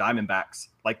Diaz from the Diamondbacks,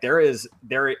 like there is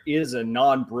a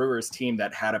non-Brewers team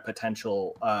that had a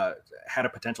potential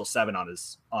 7 on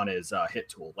his hit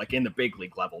tool, like in the big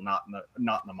league level, not in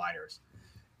the minors.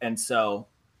 And so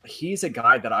he's a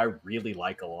guy that I really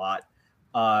like a lot.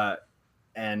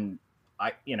 And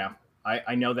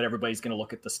I know that everybody's going to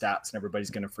look at the stats and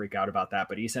everybody's going to freak out about that,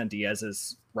 but Isan Diaz,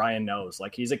 as Ryan knows,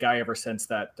 like he's a guy ever since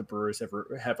that the Brewers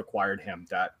have acquired him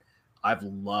that I've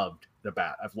loved the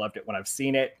bat. I've loved it when I've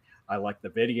seen it. I like the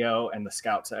video, and the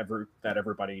scouts that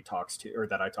everybody talks to, or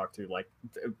that I talk to, like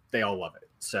they all love it.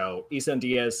 So Isan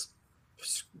Diaz,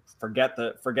 forget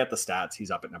the stats.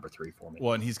 He's up at number 3 for me.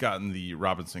 Well, and he's gotten the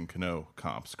Robinson Cano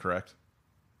comps, correct?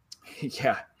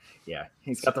 Yeah.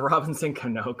 He's got the Robinson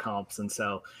Cano comps, and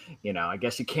so I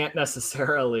guess you can't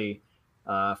necessarily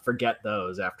forget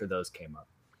those after those came up.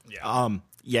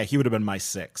 Yeah. He would have been my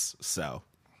 6. So,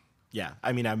 yeah.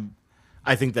 I mean,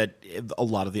 I think that a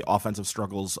lot of the offensive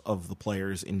struggles of the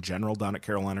players in general down at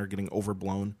Carolina are getting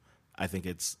overblown. I think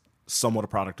it's somewhat a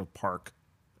product of Park,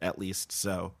 at least.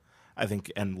 So I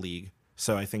think, and league.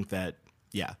 So I think that,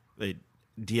 yeah,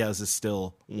 Diaz is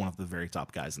still one of the very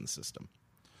top guys in the system.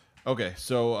 Okay,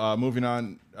 so moving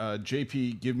on,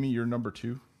 JP, give me your number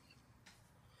 2.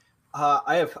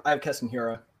 I have Keston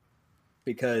Hiura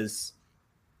because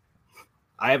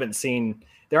I haven't seen.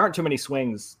 There aren't too many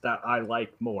swings that I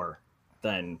like more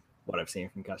than what I've seen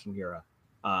from Keston Hiura.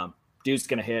 Dude's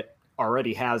gonna hit.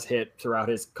 Already has hit throughout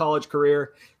his college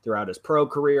career, throughout his pro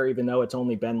career, even though it's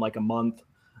only been like a month.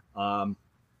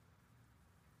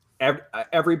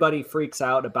 Everybody freaks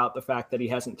out about the fact that he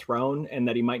hasn't thrown and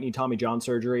that he might need Tommy John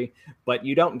surgery, but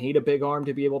you don't need a big arm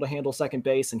to be able to handle second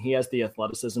base, and he has the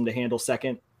athleticism to handle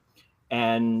second.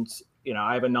 And you know,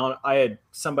 I had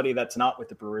somebody that's not with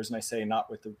the Brewers, and I say not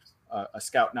with the a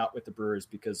scout not with the Brewers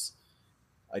because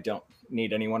I don't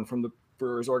need anyone from the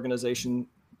Brewers organization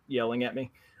yelling at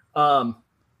me.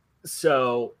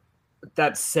 So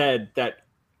that said, that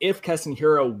if Keston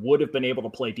Hiura would have been able to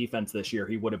play defense this year,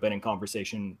 he would have been in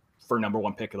conversation for number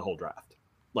 1 pick of the whole draft.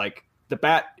 Like, the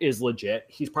bat is legit.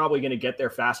 He's probably going to get there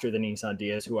faster than Isan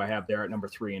Diaz, who I have there at number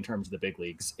 3 in terms of the big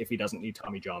leagues, if he doesn't need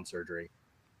Tommy John surgery.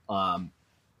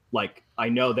 Like, I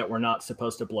know that we're not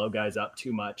supposed to blow guys up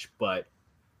too much, but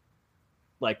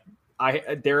like,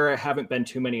 there haven't been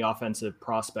too many offensive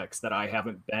prospects that I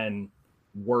haven't been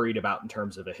worried about in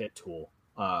terms of a hit tool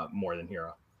more than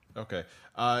Hiura. Okay.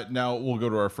 Now we'll go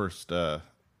to our first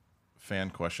fan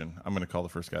question. I'm going to call the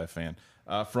first guy a fan.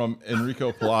 From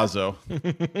Enrico Palazzo.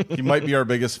 He might be our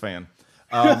biggest fan.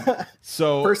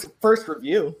 So first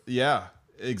review. Yeah,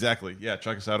 exactly. Yeah,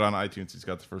 check us out on iTunes. He's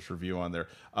got the first review on there.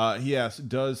 He asked,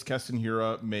 does Keston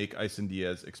Hiura make Isan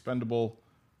Diaz expendable,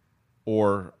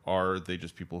 or are they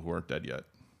just people who aren't dead yet?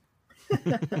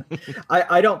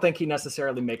 I don't think he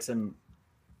necessarily makes him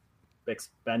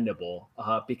expendable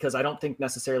because I don't think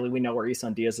necessarily we know where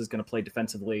Isan Diaz is going to play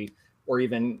defensively, or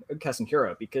even Keston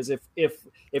Hiura, because if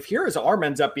Hiura's arm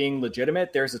ends up being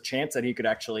legitimate, there's a chance that he could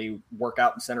actually work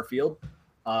out in center field.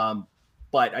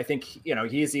 But I think, you know,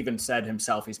 he's even said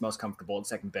himself he's most comfortable at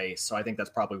second base. So I think that's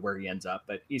probably where he ends up.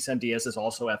 But Isan Diaz is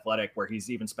also athletic, where he's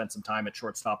even spent some time at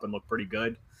shortstop and looked pretty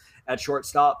good at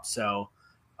shortstop. So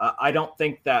I don't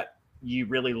think that you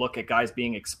really look at guys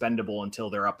being expendable until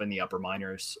they're up in the upper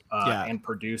minors and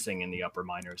producing in the upper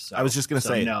minors. So, I was just going to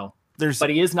say, no.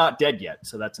 But he is not dead yet,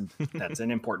 so that's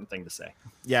an important thing to say.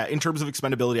 Yeah, in terms of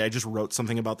expendability, I just wrote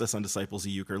something about this on Disciples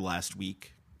of Euchre last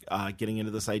week, getting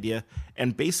into this idea.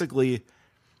 And basically,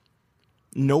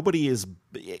 nobody is,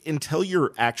 until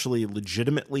you're actually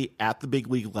legitimately at the big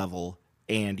league level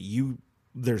and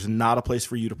there's not a place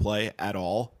for you to play at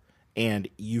all, and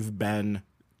you've been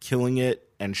killing it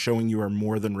and showing you are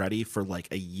more than ready for like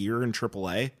a year in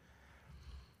AAA,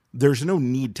 there's no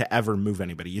need to ever move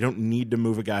anybody. You don't need to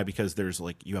move a guy because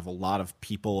you have a lot of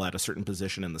people at a certain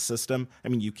position in the system. I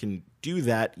mean, you can do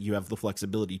that. You have the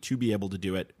flexibility to be able to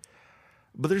do it,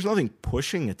 but there's nothing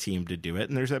pushing a team to do it.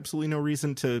 And there's absolutely no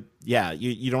reason to,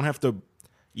 you don't have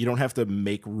to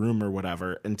make room or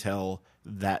whatever until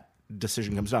that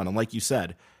decision comes down. And like you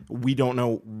said, we don't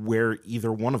know where either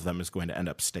one of them is going to end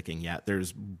up sticking yet.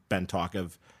 There's been talk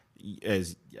of,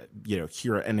 as you know,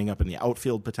 Hiura ending up in the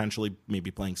outfield, potentially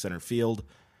maybe playing center field.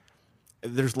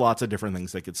 There's lots of different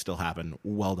things that could still happen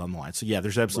well down the line. So yeah,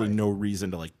 there's absolutely no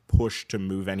reason to like push to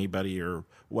move anybody or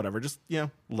whatever. Just, let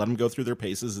them go through their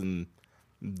paces and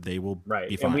they will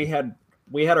be fine. And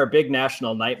we had our big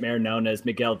national nightmare known as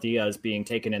Miguel Diaz being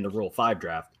taken in the Rule 5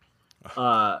 draft.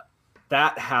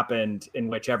 That happened, in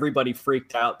which everybody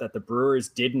freaked out that the Brewers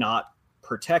did not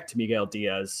protect Miguel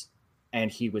Diaz, and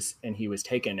he was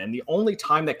taken. And the only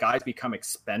time that guys become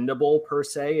expendable per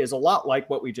se is a lot like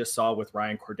what we just saw with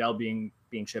Ryan Cordell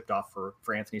being shipped off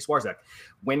for Anthony Swarzak.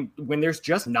 When there's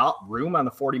just not room on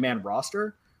the 40-man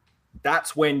roster,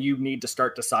 that's when you need to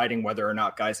start deciding whether or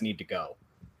not guys need to go,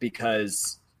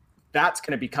 because that's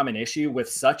going to become an issue with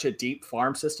such a deep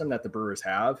farm system that the Brewers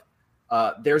have.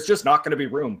 There's just not going to be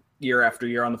room year after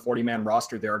year on the 40-man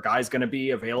roster. There are guys going to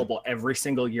be available every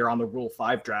single year on the Rule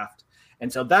 5 draft.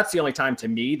 And so that's the only time to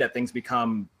me that things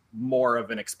become more of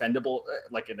an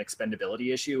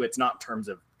expendability issue. It's not in terms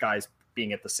of guys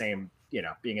being at the same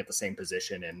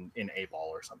position in A-ball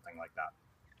or something like that.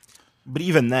 But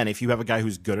even then, if you have a guy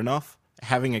who's good enough,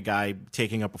 having a guy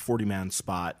taking up a 40-man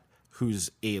spot who's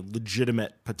a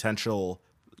legitimate potential,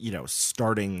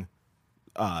 starting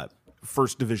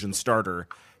first division starter,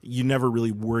 you never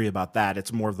really worry about that.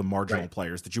 It's more of the marginal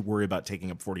players that you worry about taking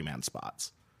up 40-man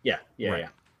spots. Yeah.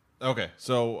 Okay,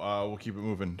 so we'll keep it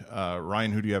moving.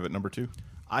 Ryan, who do you have at number 2?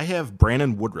 I have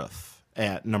Brandon Woodruff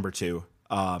at number 2.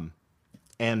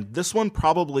 And this one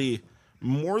probably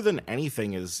more than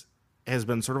anything has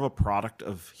been sort of a product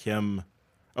of him.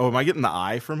 Oh, am I getting the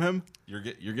eye from him? You're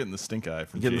getting the stink eye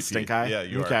from Getting JP. the stink eye? Yeah,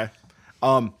 you okay.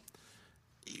 are.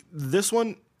 This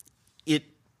one,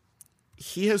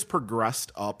 he has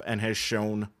progressed up and has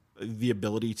shown the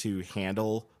ability to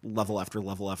handle level after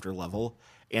level after level.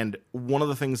 And one of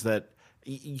the things that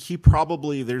he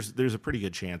probably there's a pretty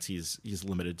good chance he's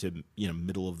limited to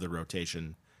middle of the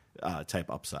rotation type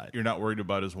upside. You're not worried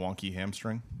about his wonky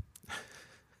hamstring?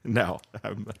 No,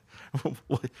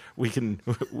 we can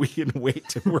wait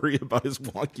to worry about his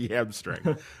wonky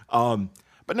hamstring.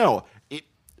 But no,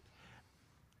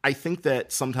 I think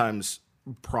that sometimes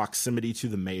proximity to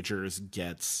the majors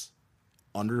gets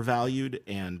undervalued,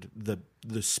 and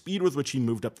the speed with which he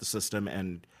moved up the system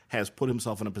and has put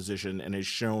himself in a position and has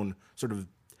shown sort of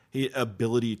the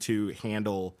ability to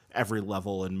handle every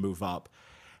level and move up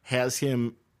has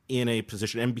him in a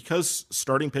position. And because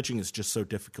starting pitching is just so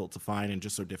difficult to find and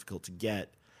just so difficult to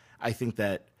get, I think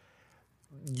that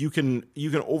you can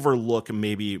overlook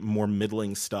maybe more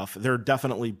middling stuff. There are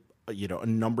definitely a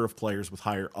number of players with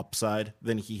higher upside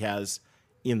than he has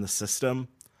in the system,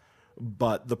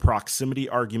 but the proximity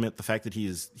argument, the fact that he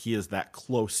is that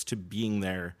close to being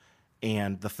there,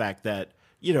 and the fact that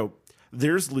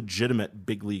there's legitimate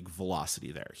big league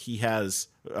velocity there. He has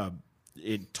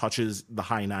it touches the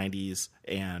high 90s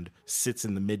and sits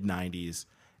in the mid 90s,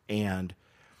 and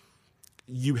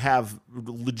you have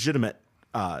legitimate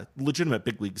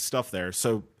big league stuff there.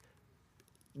 So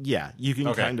yeah, you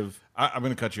can kind of. I'm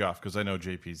going to cut you off because I know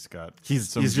JP's got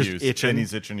he's views, just itching, and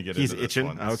he's itching to get into this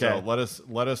one. Okay, so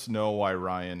let us know why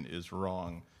Ryan is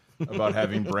wrong about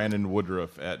having Brandon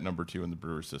Woodruff at number 2 in the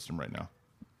Brewers system right now.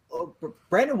 Well,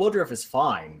 Brandon Woodruff is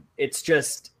fine. It's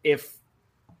just if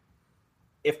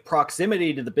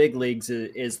proximity to the big leagues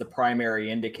is the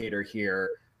primary indicator here,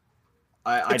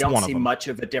 I don't see much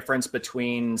of a difference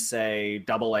between, say,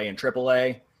 AA and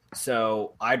AAA.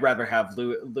 So I'd rather have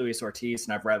Luis Ortiz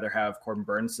and I'd rather have Corbin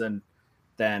Burnson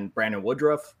than Brandon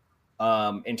Woodruff.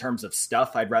 In terms of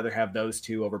stuff, I'd rather have those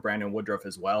two over Brandon Woodruff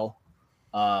as well.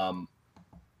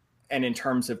 And in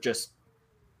terms of just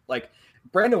like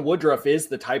Brandon Woodruff is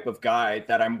the type of guy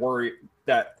that I'm worried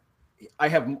that I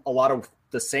have a lot of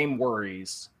the same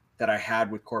worries that I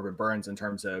had with Corbin Burns in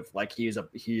terms of like he's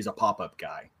a pop-up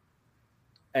guy,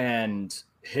 and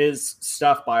his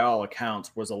stuff by all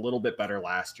accounts was a little bit better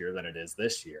last year than it is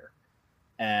this year,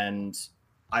 and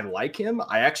I like him.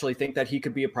 I actually think that he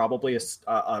could be probably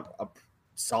a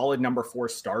solid number 4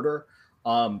 starter.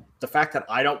 The fact that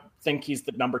I don't think he's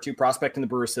the number 2 prospect in the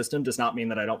Brewers system does not mean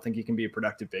that I don't think he can be a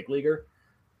productive big leaguer.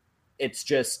 It's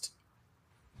just,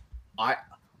 I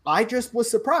just was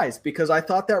surprised because I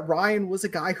thought that Ryan was a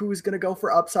guy who was going to go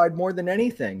for upside more than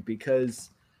anything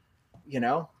because,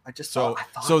 I just thought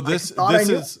this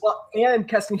is, and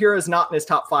Keston Hiura is not in his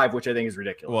top 5, which I think is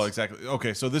ridiculous. Well, exactly.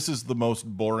 Okay. So this is the most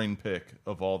boring pick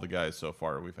of all the guys so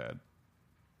far we've had.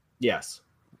 Yes.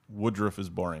 Woodruff is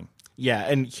boring. Yeah,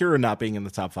 and Hiura not being in the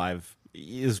top 5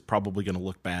 is probably going to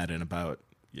look bad in about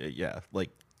like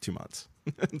 2 months.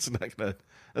 It's not gonna.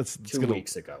 That's 2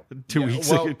 weeks ago. 2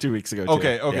 weeks ago. 2 weeks ago.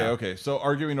 Okay. So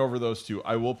arguing over those two,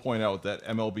 I will point out that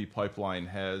MLB Pipeline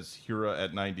has Hiura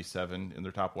at 97 in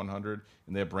their top 100,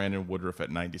 and they have Brandon Woodruff at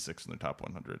 96 in their top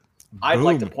 100. I'd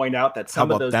like to point out that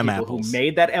some of those people apples? who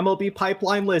made that MLB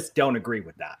Pipeline list don't agree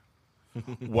with that.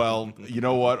 Well, you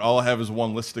know what? All I have is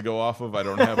one list to go off of. I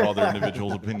don't have all their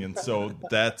individual opinions. So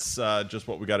that's just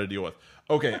what we got to deal with.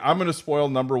 Okay, I'm going to spoil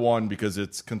number 1 because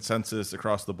it's consensus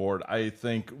across the board. I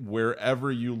think wherever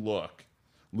you look,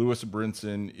 Lewis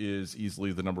Brinson is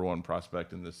easily the number 1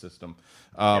 prospect in this system.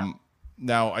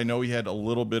 Now, I know he had a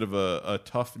little bit of a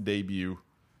tough debut.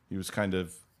 He was kind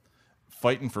of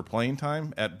fighting for playing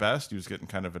time at best. He was getting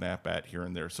kind of an at-bat here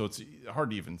and there. So it's hard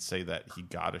to even say that he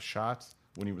got a shot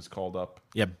when he was called up.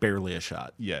 Yeah, barely a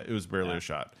shot. Yeah, it was barely a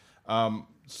shot.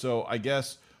 So I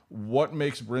guess what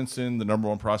makes Brinson the number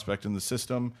 1 prospect in the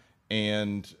system,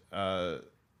 and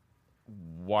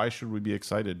why should we be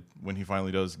excited when he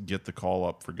finally does get the call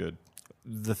up for good?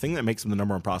 The thing that makes him the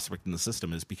number 1 prospect in the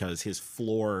system is because his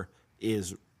floor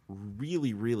is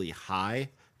really, really high,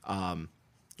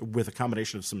 with a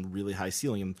combination of some really high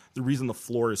ceiling. And the reason the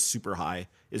floor is super high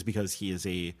is because he is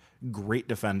a great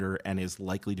defender and is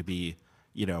likely to be,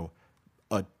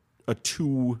 a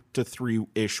 2 to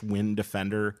 3-ish win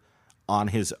defender on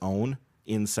his own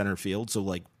in center field. So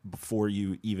like before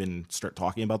you even start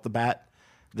talking about the bat,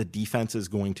 the defense is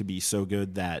going to be so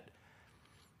good that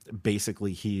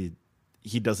basically he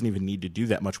doesn't even need to do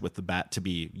that much with the bat to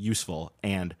be useful.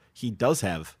 And he does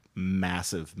have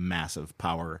massive, massive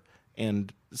power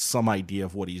and some idea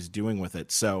of what he's doing with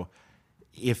it. So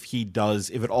if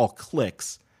it all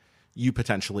clicks, you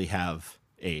potentially have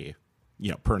a,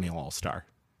 perennial all-star.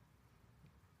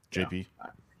 JP.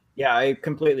 Yeah, I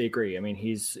completely agree. I mean,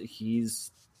 he's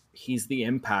the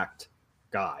impact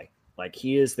guy. Like,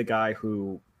 he is the guy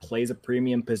who plays a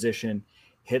premium position,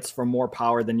 hits for more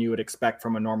power than you would expect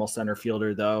from a normal center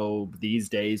fielder, though these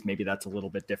days maybe that's a little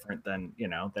bit different than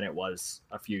it was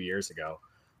a few years ago.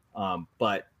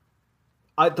 But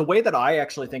the way that I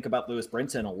actually think about Lewis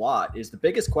Brinson a lot is the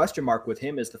biggest question mark with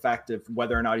him is the fact of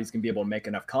whether or not he's going to be able to make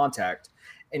enough contact.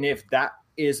 And if that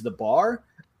is the bar,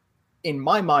 in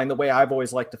my mind, the way I've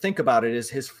always liked to think about it is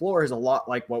his floor is a lot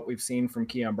like what we've seen from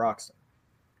Keon Broxton.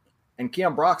 And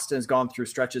Keon Broxton has gone through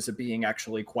stretches of being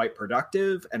actually quite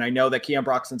productive. And I know that Keon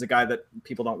Broxton's a guy that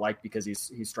people don't like because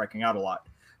he's striking out a lot.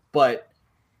 But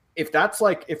if that's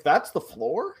the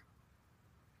floor,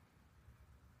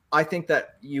 I think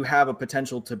that you have a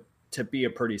potential to be a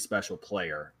pretty special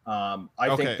player.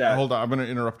 I think that. Hold on. I'm going to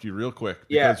interrupt you real quick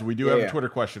because we do have a Twitter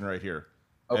question right here.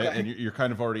 Okay. And you're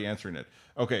kind of already answering it.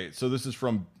 Okay, so this is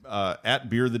from at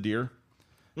Beer the Deer.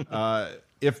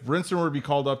 If Brinson were to be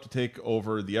called up to take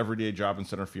over the everyday job in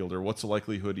center fielder, what's the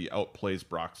likelihood he outplays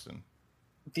Broxton?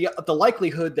 The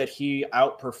likelihood that he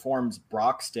outperforms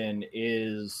Broxton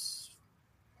is,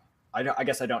 I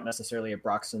guess I don't necessarily have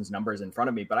Broxton's numbers in front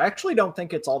of me, but I actually don't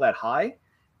think it's all that high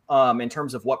in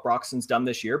terms of what Broxton's done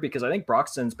this year, because I think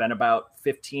Broxton's been about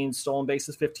 15 stolen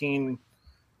bases, 15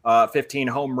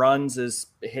 home runs, is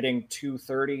hitting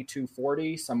 230,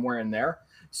 240, somewhere in there.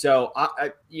 So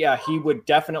he would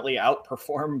definitely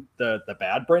outperform the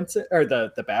bad Brinson or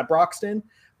the bad Broxton.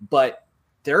 But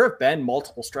there have been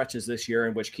multiple stretches this year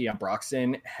in which Keon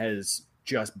Broxton has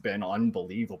just been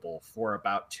unbelievable for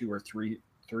about 2 or 3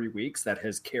 weeks. That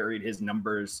has carried his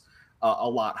numbers a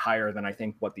lot higher than I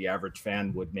think what the average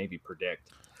fan would maybe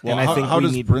predict. Well, and how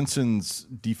does Brinson's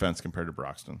defense compare to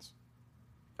Broxton's?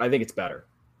 I think it's better.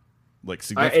 Like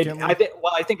significantly?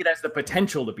 I think it has the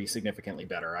potential to be significantly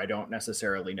better. I don't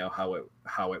necessarily know how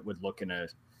it would look in a,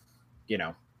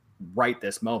 right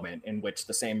this moment, in which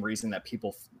the same reason that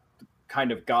people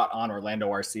kind of got on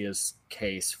Orlando Arcia's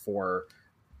case for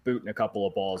booting a couple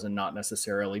of balls and not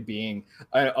necessarily being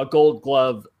a Gold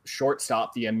Glove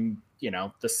shortstop the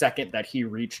second that he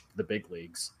reached the big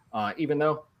leagues. Even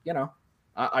though,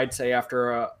 I'd say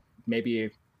after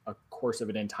maybe a course of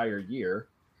an entire year,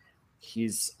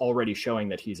 he's already showing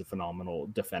that he's a phenomenal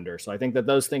defender. So I think that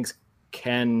those things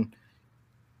can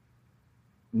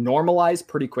normalize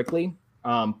pretty quickly.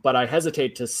 But I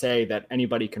hesitate to say that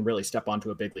anybody can really step onto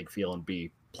a big league field and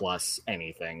be plus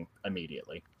anything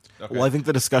immediately. Okay. Well, I think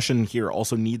the discussion here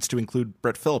also needs to include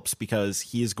Brett Phillips, because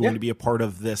he is going to be a part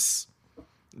of this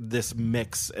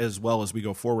mix as well as we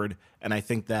go forward. And I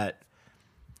think that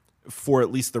for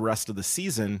at least the rest of the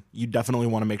season, you definitely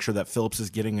want to make sure that Phillips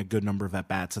is getting a good number of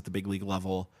at-bats at the big league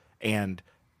level. And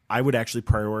I would actually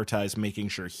prioritize making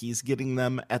sure he's getting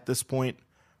them at this point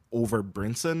over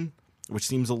Brinson, which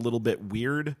seems a little bit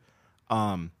weird.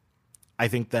 I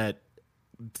think that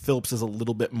Phillips is a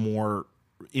little bit more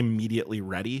immediately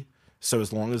ready. So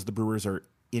as long as the Brewers are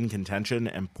in contention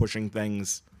and pushing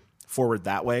things forward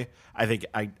that way, I think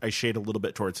I shade a little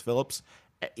bit towards Phillips.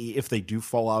 If they do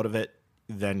fall out of it,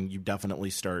 then you definitely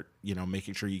start,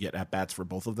 making sure you get at-bats for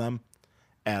both of them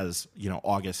as,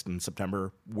 August and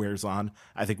September wears on.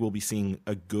 I think we'll be seeing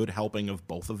a good helping of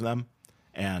both of them,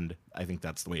 and I think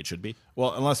that's the way it should be.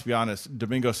 Well, and let's be honest,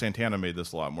 Domingo Santana made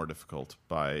this a lot more difficult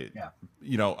by,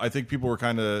 I think people were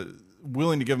kind of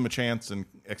willing to give him a chance and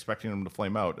expecting him to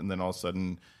flame out, and then all of a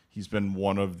sudden he's been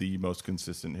one of the most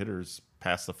consistent hitters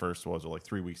past the first,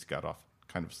 3 weeks, got off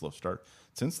kind of a slow start.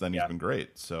 Since then, he's been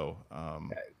great. So,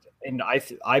 and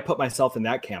I put myself in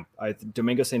that camp.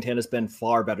 Domingo Santana's been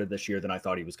far better this year than I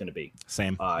thought he was going to be.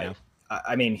 Same. I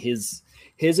mean, his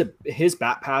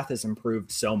bat path has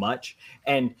improved so much.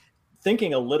 And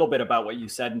thinking a little bit about what you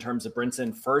said in terms of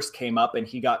Brinson first came up and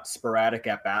he got sporadic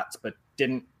at bats, but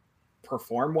didn't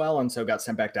perform well, and so got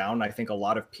sent back down. I think a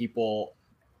lot of people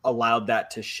allowed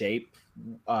that to shape.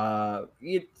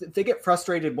 They get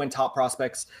frustrated when top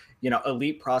prospects,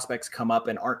 elite prospects come up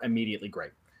and aren't immediately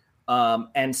great.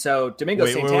 And so Domingo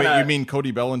Santana. Wait, you mean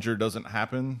Cody Bellinger doesn't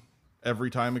happen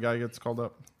every time a guy gets called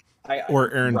up?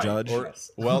 Or Aaron Judge.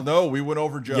 Well, no, we went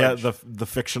over Judge. Yeah, the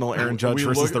fictional Aaron Judge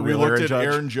versus the real Aaron Judge.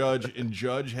 Aaron Judge, and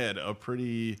Judge had a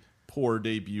pretty poor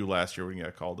debut last year when he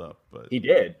got called up. But he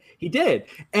did.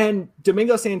 And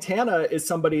Domingo Santana is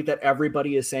somebody that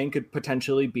everybody is saying could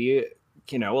potentially be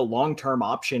a long-term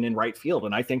option in right field.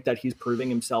 And I think that he's proving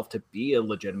himself to be a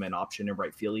legitimate option in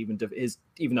right field, even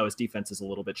though his defense is a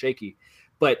little bit shaky.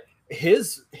 But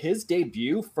his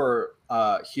debut for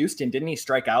Houston, didn't he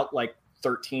strike out like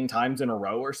 13 times in a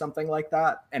row or something like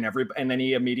that? And then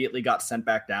he immediately got sent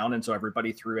back down. And so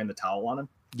everybody threw in the towel on him.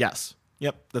 Yes.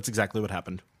 Yep. That's exactly what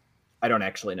happened. I don't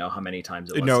actually know how many times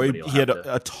it was. No, he had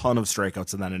a ton of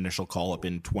strikeouts in that initial call up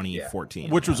in 2014.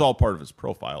 Which was all part of his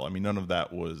profile. I mean, none of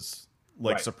that was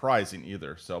surprising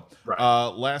either. So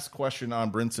last question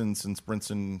on Brinson, since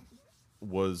Brinson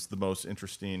was the most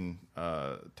interesting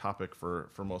topic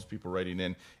for most people writing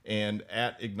in. And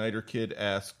at Igniter Kid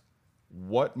asked,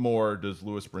 what more does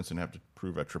Lewis Brinson have to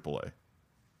prove at AAA?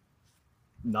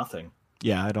 Nothing.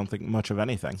 Yeah, I don't think much of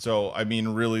anything. So, I mean,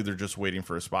 really, they're just waiting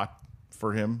for a spot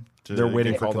for him to They're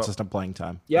waiting for consistent playing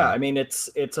time. Yeah, I mean, it's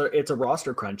a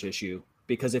roster crunch issue,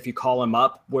 because if you call him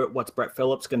up, what's Brett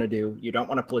Phillips going to do? You don't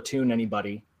want to platoon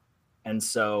anybody. And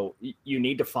so you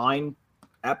need to find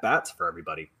at-bats for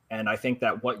everybody. And I think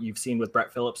that what you've seen with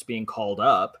Brett Phillips being called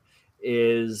up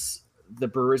is the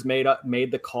Brewers made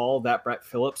the call that Brett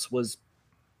Phillips was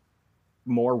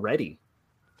more ready.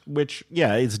 Which,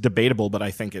 yeah, it's debatable, but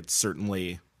I think it's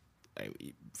certainly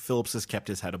Phillips has kept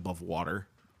his head above water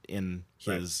in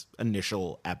his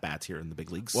initial at-bats here in the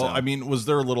big leagues. Well, I mean, was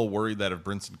there a little worry that if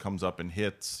Brinson comes up and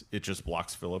hits, it just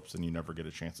blocks Phillips and you never get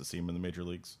a chance to see him in the major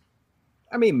leagues?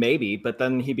 I mean, maybe, but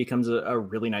then he becomes a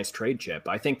really nice trade chip.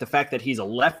 I think the fact that he's a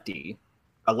lefty,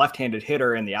 a left-handed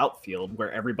hitter in the outfield,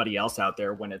 where everybody else out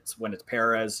there, when it's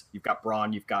Perez, you've got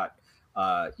Braun, you've got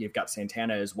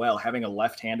Santana as well. Having a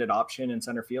left-handed option in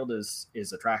center field is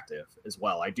attractive as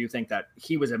well. I do think that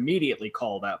he was immediately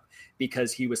called up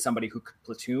because he was somebody who could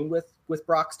platoon with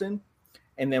Broxton.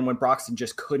 And then when Broxton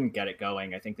just couldn't get it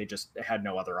going, I think they just had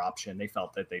no other option. They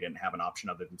felt that they didn't have an option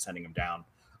other than sending him down.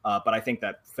 But I think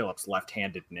that Phillips'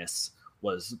 left-handedness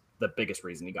was the biggest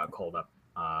reason he got called up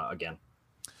again.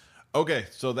 Okay,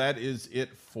 so that is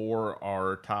it for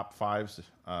our top fives,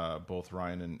 both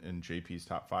Ryan and JP's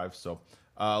top five. So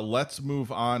let's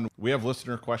move on. We have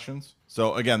listener questions.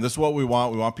 So again, this is what we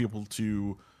want. We want people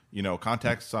to,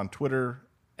 contact us on Twitter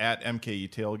at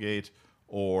MKE Tailgate,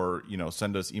 or,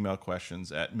 send us email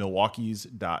questions at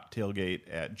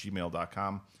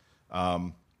milwaukees.tailgate@gmail.com.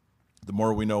 The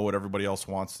more we know what everybody else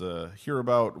wants to hear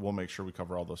about, we'll make sure we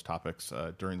cover all those topics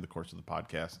during the course of the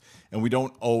podcast. And we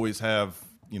don't always have,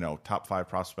 top five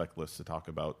prospect lists to talk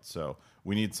about. So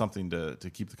we need something to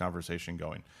keep the conversation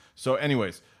going. So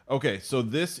anyways, okay, so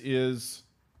this is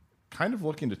kind of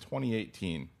looking to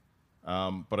 2018.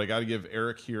 But I got to give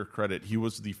Eric here credit. He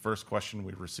was the first question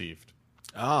we received.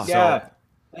 Oh, yeah.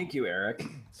 Thank you, Eric.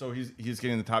 So he's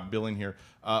getting the top billing here.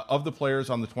 Of the players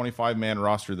on the 25-man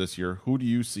roster this year, who do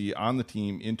you see on the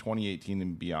team in 2018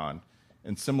 and beyond?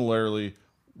 And similarly,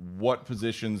 what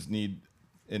positions need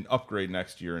an upgrade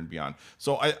next year and beyond?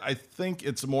 So I think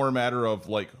it's more a matter of,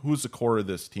 who's the core of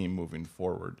this team moving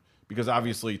forward? Because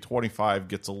obviously 25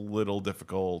 gets a little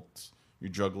difficult. You're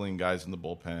juggling guys in the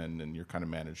bullpen, and you're kind of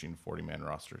managing a 40-man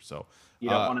roster. So you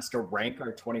don't want us to rank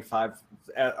our 25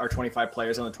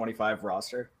 players on the 25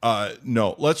 roster?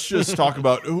 No. Let's just talk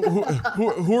about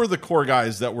who are the core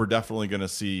guys that we're definitely going to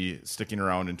see sticking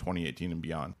around in 2018 and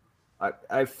beyond.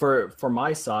 For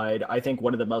my side, I think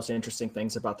one of the most interesting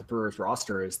things about the Brewers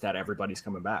roster is that everybody's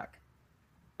coming back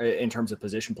in terms of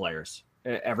position players.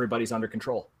 Everybody's under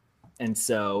control, and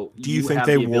so do you think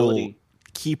they will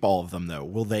keep all of them, though?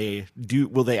 Will they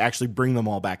actually bring them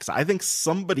all back? Because I think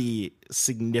somebody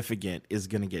significant is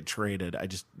going to get traded. I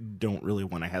just don't really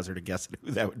want to hazard a guess at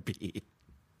who that would be.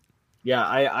 Yeah,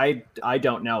 I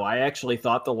don't know. I actually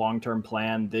thought the long-term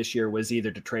plan this year was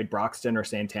either to trade Broxton or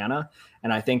Santana.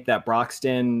 And I think that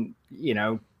Broxton,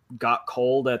 got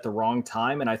cold at the wrong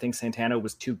time. And I think Santana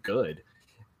was too good.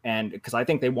 And because I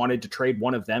think they wanted to trade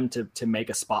one of them to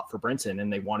make a spot for Brinson,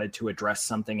 and they wanted to address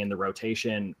something in the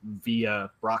rotation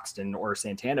via Broxton or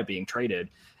Santana being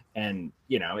traded. And,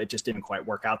 it just didn't quite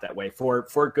work out that way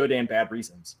for good and bad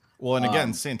reasons. Well, and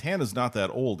again, Santana's not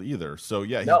that old either. So,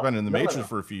 yeah, he's been in the majors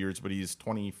for a few years, but he's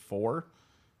 24.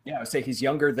 Yeah, I would say he's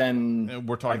younger than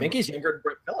I think he's younger than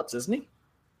Brett Phillips, isn't he?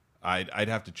 I'd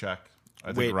have to check.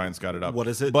 I think Ryan's got it up. What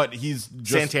is it? But he's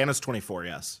Santana's 24,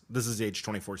 yes. This is age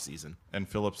 24 season. And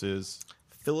Phillips is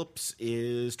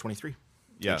 23.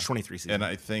 Yeah. Age 23 season. And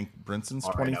I think Brinson's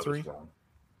 23.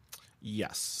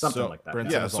 Yes. Something like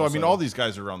that. Yeah, so I mean, all these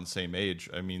guys are around the same age.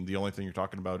 I mean, the only thing you're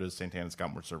talking about is Santana's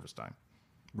got more service time.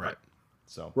 Right.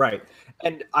 So right.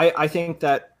 And I think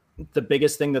that the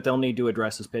biggest thing that they'll need to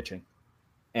address is pitching.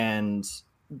 And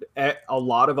a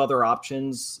lot of other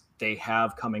options they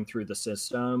have coming through the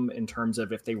system in terms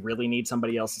of if they really need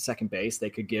somebody else at second base, they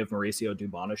could give Mauricio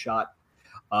Dubon a shot.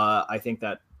 I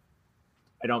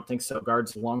don't think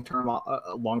Sogard's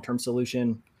long-term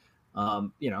solution.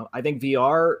 I think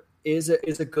VR is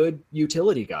a good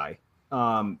utility guy.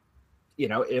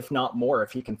 If not more,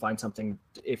 if he can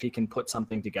put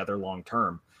something together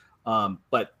long-term.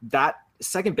 But that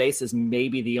second base is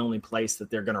maybe the only place that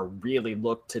they're going to really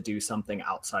look to do something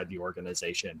outside the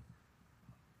organization.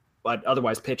 But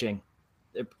otherwise, pitching,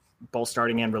 both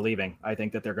starting and relieving, I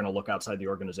think that they're going to look outside the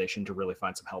organization to really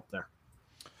find some help there.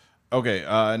 Okay,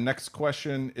 next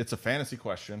question. It's a fantasy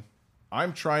question.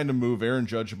 I'm trying to move Aaron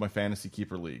Judge in my fantasy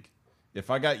keeper league. If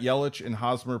I got Yelich and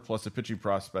Hosmer plus a pitching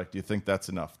prospect, do you think that's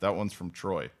enough? That one's from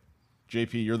Troy.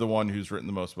 JP, you're the one who's written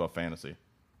the most about fantasy.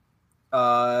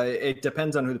 It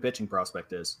depends on who the pitching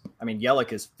prospect is. I mean,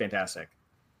 Yelich is fantastic.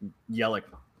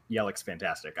 Yelich's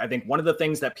fantastic. I think one of the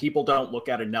things that people don't look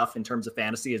at enough in terms of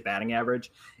fantasy is batting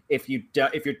average. If your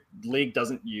league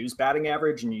doesn't use batting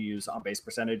average and you use on-base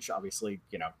percentage, obviously,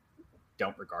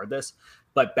 don't regard this.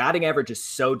 But batting average is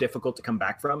so difficult to come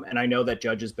back from. And I know that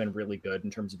Judge has been really good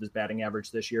in terms of his batting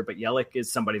average this year, but Yelich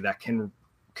is somebody that can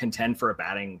contend for a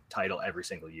batting title every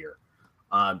single year.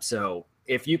 So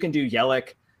if you can do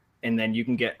Yelich and then you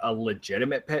can get a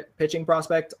legitimate pitching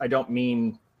prospect, I don't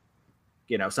mean,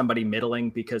 somebody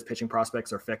middling because pitching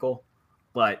prospects are fickle.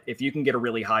 But if you can get a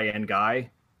really high-end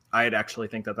guy, I'd actually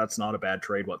think that that's not a bad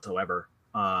trade whatsoever.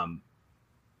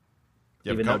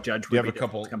 Even though Judge would you have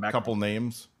a couple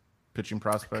names, pitching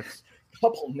prospects?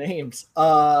 Couple names.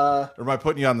 Or am I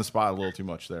putting you on the spot a little too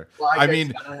much there? Well,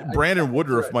 Brandon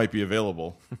Woodruff might be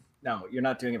available. No, you're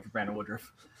not doing it for Brandon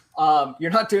Woodruff.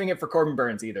 You're not doing it for Corbin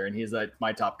Burns either, and he's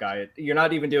my top guy. You're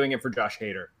not even doing it for Josh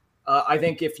Hader. I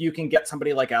think if you can get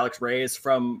somebody like Alex Reyes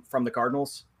from the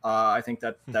Cardinals, I think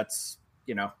that's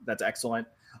excellent.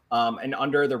 And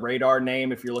under the radar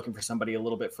name, if you're looking for somebody a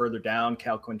little bit further down,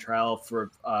 Cal Quantrill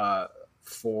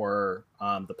for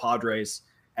the Padres,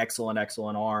 excellent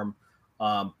arm.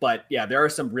 But yeah, there are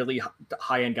some really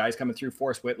high end guys coming through.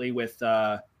 Forrest Whitley with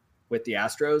the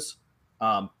Astros,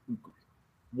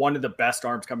 one of the best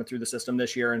arms coming through the system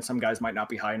this year, and some guys might not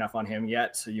be high enough on him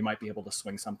yet, so you might be able to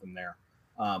swing something there.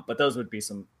 But those would be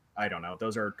some, I don't know.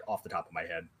 Those are off the top of my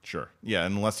head. Sure. Yeah.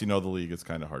 Unless you know the league, it's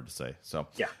kind of hard to say. So,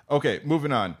 yeah. Okay.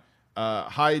 Moving on.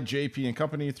 Hi, JP and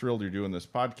company. Thrilled you're doing this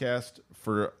podcast.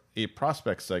 For a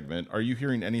prospect segment, are you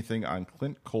hearing anything on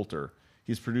Clint Coulter?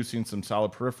 He's producing some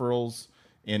solid peripherals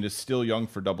and is still young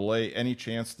for AA. Any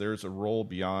chance there's a role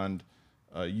beyond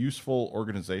useful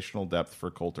organizational depth for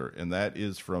Coulter? And that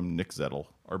is from Nick Zettel,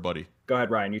 our buddy. Go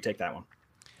ahead, Ryan. You take that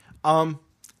one.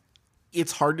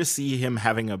 It's hard to see him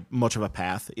having much of a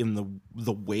path in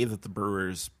the way that the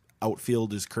Brewers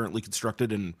outfield is currently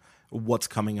constructed and what's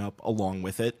coming up along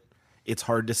with it. It's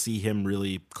hard to see him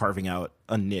really carving out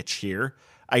a niche here.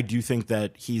 I do think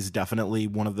that he's definitely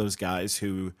one of those guys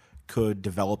who could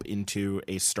develop into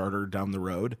a starter down the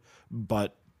road,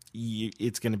 but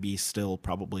it's going to be still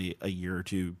probably a year or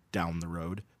two down the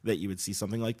road that you would see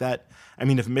something like that. I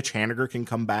mean, if Mitch Haniger can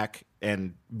come back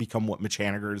and become what Mitch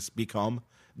Haniger's become,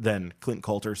 then Clint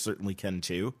Coulter certainly can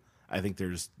too. I think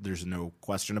there's no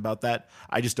question about that.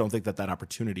 I just don't think that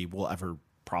opportunity will ever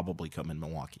probably come in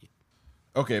Milwaukee.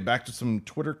 Okay, back to some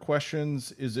Twitter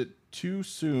questions. Is it too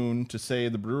soon to say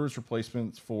the Brewers'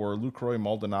 replacements for Lucroy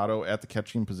Maldonado at the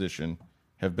catching position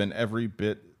have been every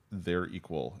bit their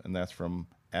equal? And that's from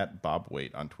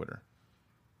 @BobWait on Twitter.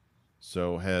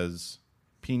 So has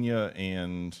Pena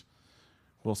and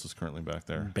who else is currently back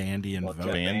there? Bandy and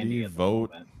Vogt. Bandy,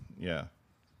 Vogt. Yeah.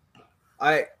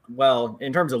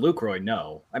 In terms of Lucroy,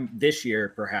 no. This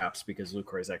year, perhaps, because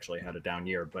Lucroy's actually had a down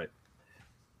year, but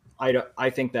I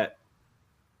think that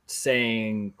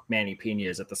saying Manny Pena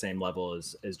is at the same level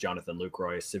as Jonathan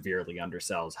Lucroy severely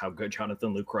undersells how good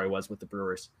Jonathan Lucroy was with the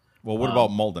Brewers. Well, what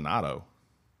about Maldonado?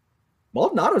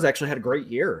 Maldonado's actually had a great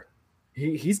year.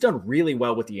 He's done really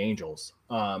well with the Angels.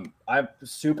 I'm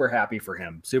super happy for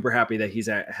him. Super happy that he's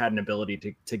had an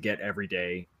ability to get every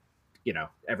day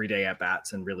at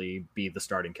bats and really be the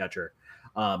starting catcher.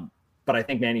 But I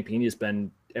think Manny Pena has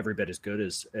been every bit as good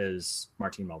as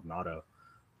Martin Maldonado.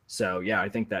 So yeah, I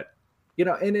think that,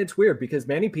 and it's weird because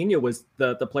Manny Pena was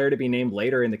the player to be named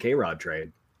later in the K-Rod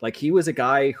trade. Like he was a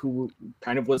guy who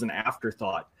kind of was an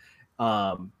afterthought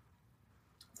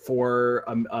for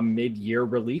a mid-year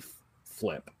relief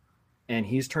flip. And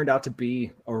he's turned out to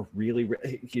be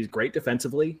he's great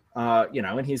defensively,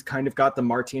 and he's kind of got the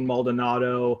Martin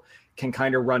Maldonado can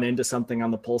kind of run into something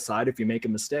on the pull side if you make a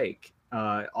mistake,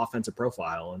 offensive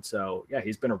profile. And so, yeah,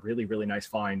 he's been a really, really nice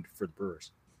find for the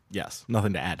Brewers. Yes,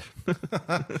 nothing to add.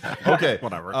 Okay,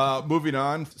 Whatever. Moving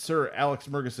on, Sir Alex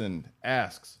Mergerson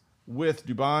asks, with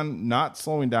Dubon not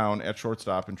slowing down at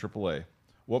shortstop in AAA,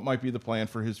 what might be the plan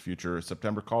for his future? A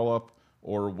September call-up,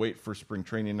 or wait for spring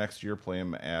training next year, play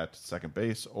him at second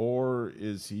base, or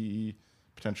is he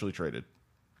potentially traded?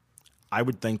 I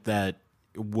would think that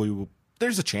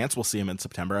there's a chance we'll see him in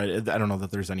September. I don't know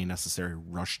that there's any necessary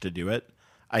rush to do it.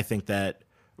 I think that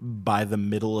by the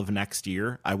middle of next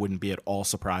year, I wouldn't be at all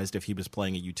surprised if he was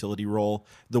playing a utility role.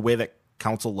 The way that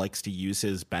Counsell likes to use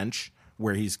his bench,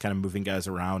 where he's kind of moving guys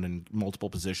around in multiple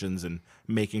positions and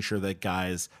making sure that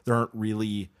there aren't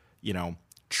really,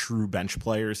 true bench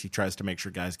players. He tries to make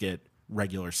sure guys get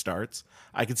regular starts.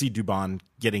 I could see Dubon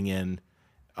getting in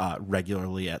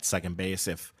regularly at second base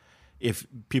if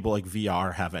people like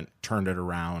VR haven't turned it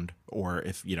around, or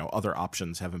if other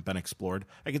options haven't been explored.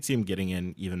 I could see him getting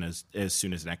in even as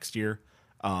soon as next year.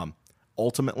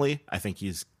 Ultimately, I think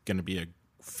he's going to be a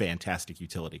fantastic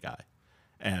utility guy,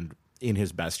 and in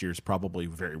his best years, probably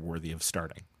very worthy of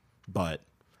starting. But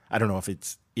I don't know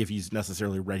if he's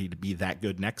necessarily ready to be that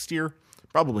good next year.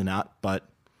 Probably not, but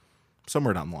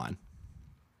somewhere down the line.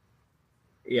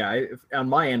 Yeah, on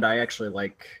my end, I actually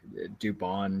like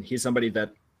Dubon. He's somebody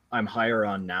that I'm higher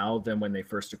on now than when they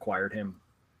first acquired him,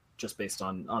 just based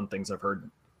on things I've heard.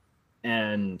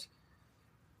 And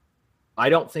I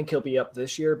don't think he'll be up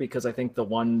this year, because I think the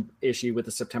one issue with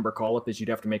the September call-up is you'd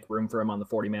have to make room for him on the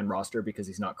 40-man roster because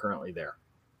he's not currently there.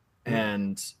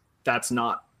 And that's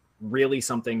not really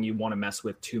something you want to mess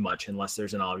with too much unless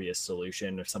there's an obvious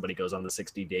solution. If somebody goes on the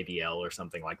 60-day DL or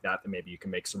something like that, then maybe you can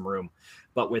make some room.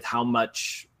 But with how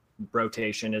much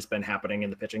rotation has been happening in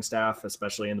the pitching staff,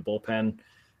 especially in the bullpen,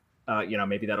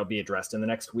 maybe that'll be addressed in the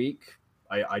next week.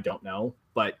 I don't know,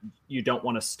 but you don't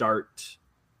want to start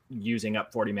using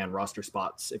up 40-man roster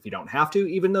spots if you don't have to,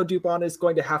 even though Dubon is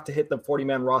going to have to hit the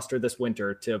 40-man roster this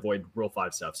winter to avoid Rule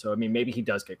 5 stuff. So, maybe he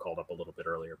does get called up a little bit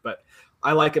earlier, but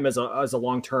I like him as a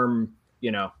long-term,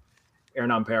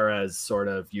 Hernan Perez sort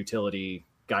of utility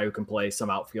guy who can play some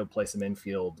outfield, play some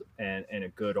infield, and a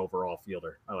good overall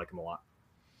fielder. I like him a lot.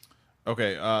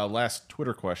 Okay, last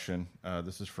Twitter question.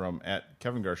 This is from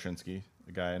 @Kevin Garshinsky,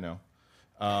 the guy I know.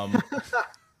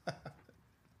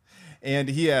 And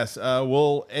he asks,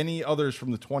 will any others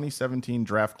from the 2017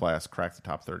 draft class crack the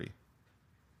top 30?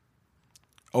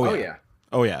 Oh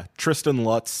yeah. Tristan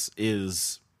Lutz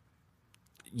is,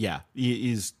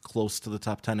 he's close to the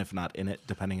top 10, if not in it,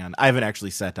 depending on. I haven't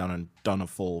actually sat down and done a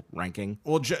full ranking.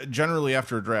 Well, generally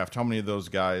after a draft, how many of those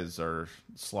guys are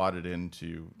slotted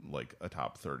into like a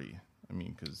top 30?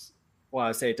 Because. Well,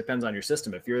 I say it depends on your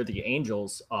system. If you're the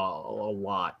Angels, a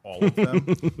lot. All of them?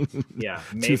 Yeah,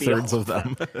 maybe 2/3 of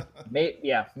them.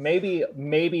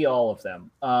 maybe all of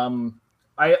them.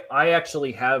 I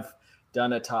actually have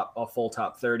done a full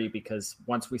top 30, because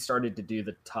once we started to do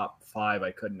the top 5,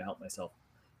 I couldn't help myself.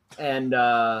 And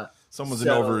someone's an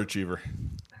overachiever.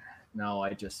 No,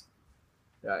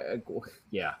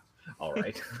 yeah. All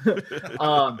right.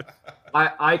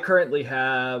 I currently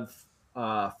have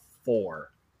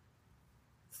 4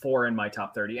 in my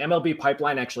top 30. MLB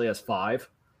Pipeline actually has 5,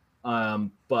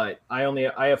 but I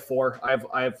have 4.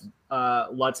 I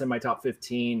have Lutz in my top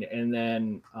 15, and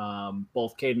then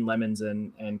both Caden Lemons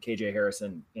and KJ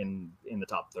Harrison in the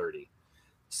top 30.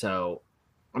 So,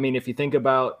 if you think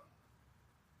about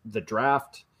the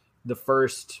draft, the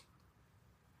first,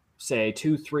 say,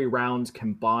 2-3 rounds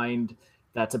combined,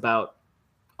 that's about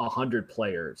 100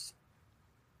 players.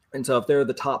 And so if they're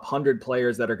the top 100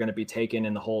 players that are going to be taken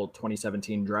in the whole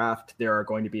 2017 draft, there are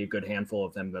going to be a good handful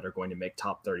of them that are going to make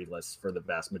top 30 lists for the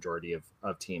vast majority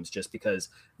of teams, just because,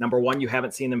 number one, you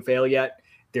haven't seen them fail yet.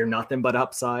 They're nothing but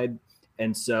upside.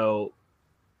 And so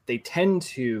they tend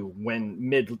to, when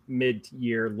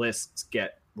mid-year lists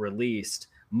get released,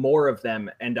 more of them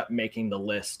end up making the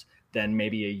list than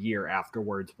maybe a year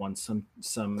afterwards, once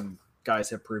some guys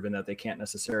have proven that they can't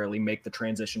necessarily make the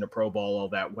transition to pro ball all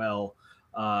that well.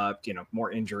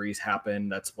 More injuries happen.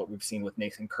 That's what we've seen with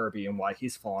Nathan Kirby and why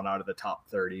he's fallen out of the top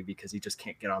 30, because he just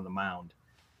can't get on the mound.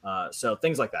 So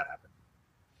things like that happen.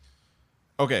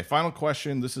 Okay, final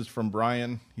question. This is from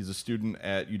Brian. He's a student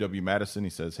at UW-Madison. He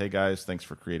says, hey, guys, thanks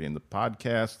for creating the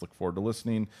podcast. Look forward to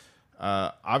listening.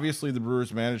 Obviously, the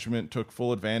Brewers management took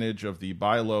full advantage of the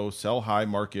buy low, sell high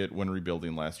market when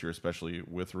rebuilding last year, especially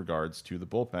with regards to the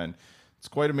bullpen. It's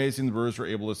quite amazing the Brewers were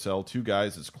able to sell 2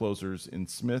 guys as closers in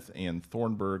Smith and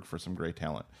Thornburg for some great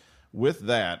talent. With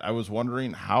that, I was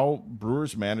wondering how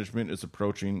Brewers management is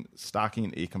approaching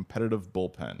stocking a competitive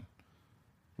bullpen.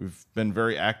 We've been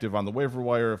very active on the waiver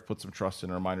wire, have put some trust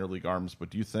in our minor league arms, but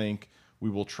do you think We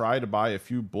will try to buy a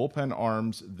few bullpen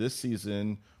arms this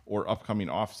season or upcoming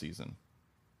off season.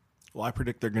 Well, I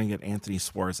predict they're going to get Anthony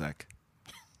Swarzak.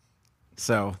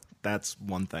 So that's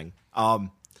one thing.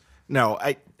 No,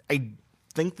 I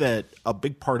think that a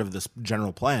big part of this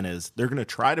general plan is they're going to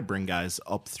try to bring guys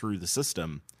up through the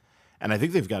system. And I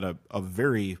think they've got a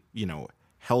very,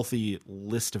 healthy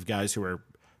list of guys who are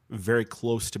very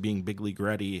close to being big league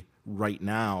ready right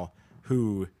now,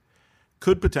 who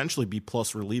could potentially be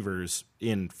plus relievers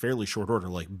in fairly short order,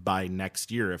 like by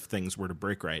next year if things were to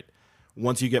break right.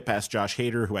 Once you get past Josh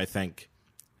Hader, who I think,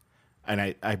 and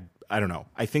I don't know,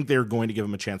 I think they're going to give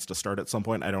him a chance to start at some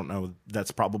point. I don't know.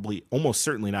 That's probably almost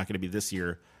certainly not going to be this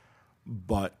year,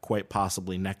 but quite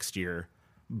possibly next year.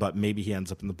 But maybe he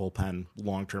ends up in the bullpen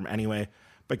long term anyway.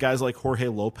 But guys like Jorge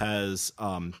Lopez,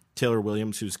 Taylor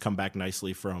Williams, who's come back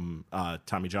nicely from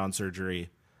Tommy John surgery,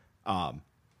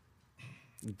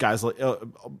 guys like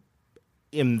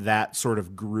in that sort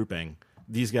of grouping,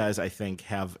 these guys I think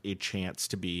have a chance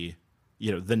to be,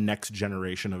 the next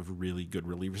generation of really good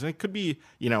relievers. And it could be,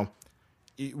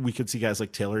 we could see guys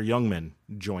like Taylor Youngman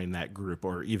join that group,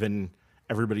 or even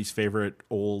everybody's favorite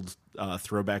old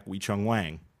throwback Wei Chung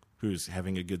Wang, who's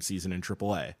having a good season in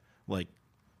AAA, like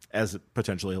as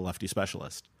potentially a lefty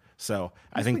specialist. So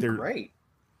I think they're great.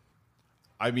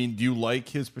 I mean, do you like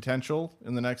his potential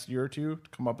in the next year or two to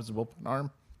come up as a bullpen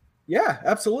arm? Yeah,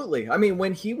 absolutely. I mean,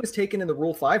 when he was taken in the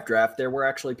Rule 5 draft, there were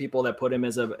actually people that put him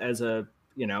as a a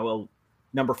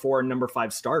number 4 and number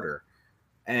 5 starter.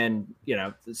 And,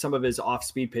 some of his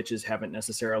off-speed pitches haven't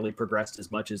necessarily progressed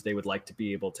as much as they would like to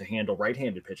be able to handle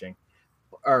right-handed pitching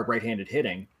or right-handed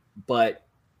hitting. But,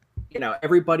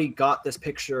 everybody got this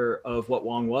picture of what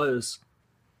Wong was,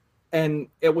 and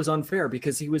it was unfair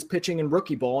because he was pitching in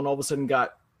rookie ball and all of a sudden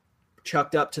got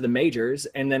chucked up to the majors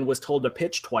and then was told to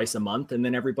pitch twice a month. And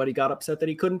then everybody got upset that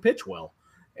he couldn't pitch well.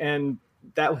 And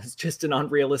that was just an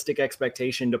unrealistic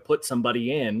expectation to put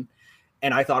somebody in.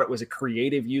 And I thought it was a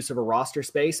creative use of a roster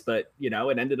space, but it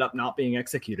ended up not being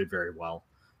executed very well.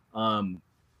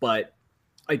 But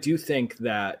I do think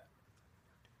that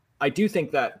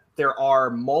there are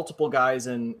multiple guys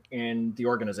in the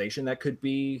organization that could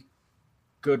be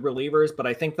good relievers. But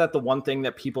I think that the one thing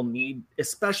that people need,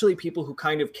 especially people who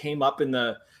kind of came up in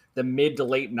the mid to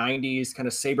late 90s kind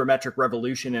of sabermetric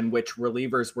revolution in which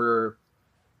relievers were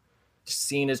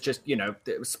seen as just,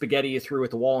 spaghetti you threw at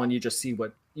the wall and you just see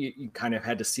what you kind of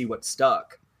had to see what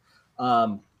stuck.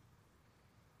 Elite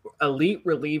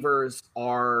relievers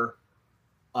are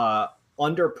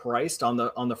underpriced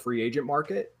on the free agent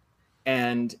market,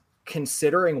 and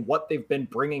considering what they've been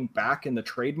bringing back in the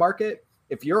trade market,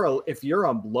 if you're a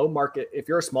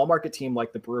small market team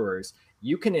like the Brewers,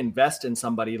 you can invest in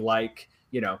somebody like,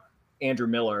 Andrew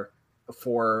Miller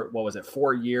for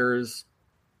 4 years,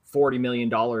 $40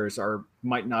 million, or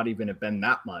might not even have been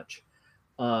that much.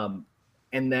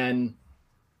 And then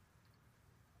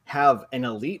have an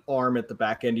elite arm at the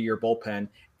back end of your bullpen.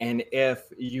 And if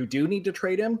you do need to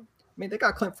trade him, they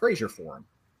got Clint Frazier for him.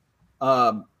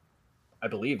 I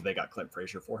believe they got Clint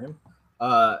Frazier for him.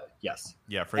 Yes.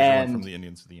 Yeah, Frazier went from the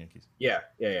Indians to the Yankees. Yeah.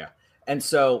 And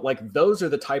so, those are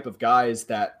the type of guys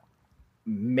that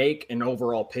make an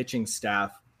overall pitching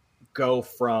staff go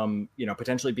from,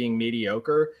 potentially being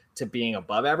mediocre to being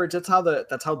above average. That's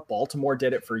how Baltimore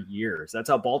did it for years. That's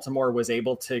how Baltimore was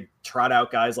able to trot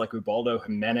out guys like Ubaldo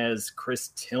Jimenez, Chris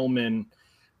Tillman.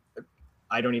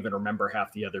 I don't even remember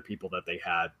half the other people that they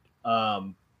had.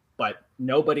 But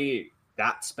nobody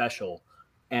that special,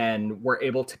 and were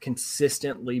able to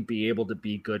consistently be able to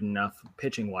be good enough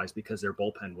pitching wise because their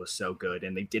bullpen was so good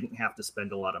and they didn't have to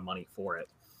spend a lot of money for it.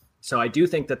 So I do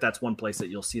think that that's one place that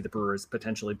you'll see the Brewers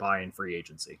potentially buy in free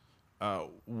agency.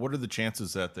 What are the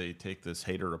chances that they take this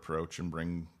Hader approach and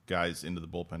bring guys into the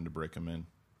bullpen to break them in?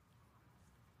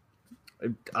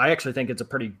 I actually think it's a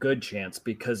pretty good chance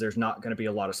because there's not going to be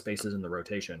a lot of spaces in the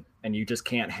rotation, and you just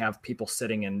can't have people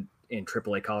sitting in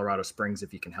AAA Colorado Springs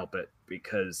if you can help it,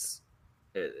 because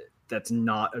that's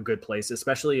not a good place,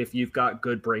 especially if you've got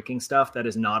good breaking stuff. That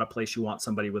is not a place you want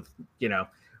somebody with,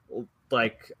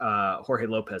 like Jorge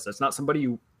Lopez. That's not somebody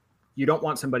you don't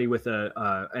want somebody with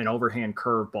an overhand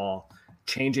curveball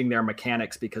changing their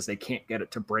mechanics because they can't get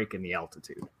it to break in the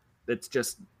altitude.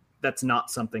 That's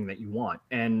not something that you want.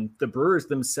 And the Brewers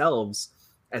themselves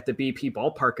at the BP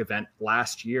ballpark event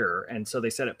last year, and so they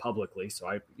said it publicly, so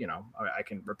I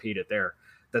can repeat it there,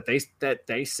 that they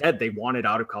said they wanted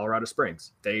out of Colorado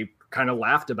Springs. They kind of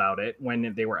laughed about it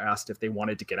when they were asked if they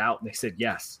wanted to get out, and they said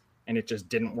yes. And it just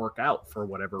didn't work out for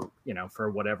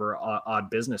whatever odd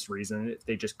business reason.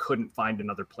 They just couldn't find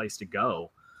another place to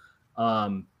go.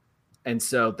 And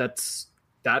so that's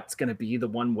that's going to be the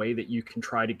one way that you can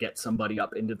try to get somebody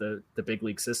up into the big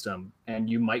league system. And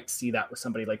you might see that with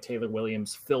somebody like Taylor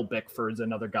Williams. Phil Bickford's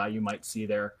another guy you might see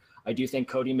there. I do think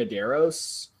Cody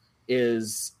Medeiros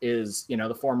is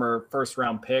the former first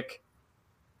round pick.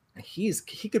 He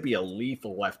could be a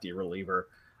lethal lefty reliever.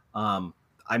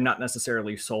 I'm not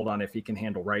necessarily sold on if he can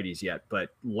handle righties yet, but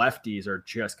lefties are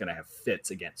just going to have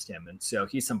fits against him. And so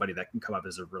he's somebody that can come up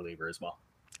as a reliever as well.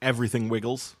 Everything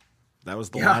wiggles. That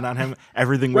was the line on him.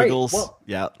 Everything wiggles. Well,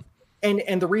 yeah. And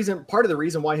part of the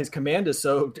reason why his command is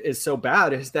so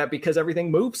bad is that because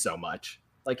everything moves so much.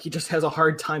 Like, he just has a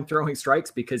hard time throwing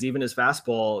strikes because even his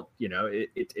fastball,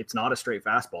 it's not a straight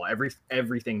fastball.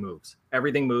 Everything moves.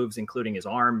 Everything moves, including his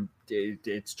arm.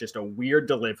 It's just a weird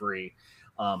delivery.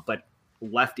 But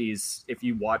lefties, if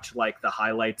you watch like the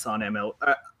highlights on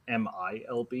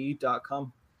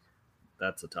MILB.com,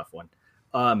 that's a tough one.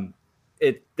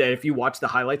 If you watch the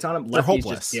highlights on them, lefties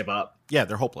just give up. Yeah,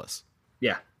 they're hopeless.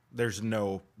 Yeah. There's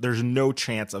no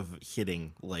chance of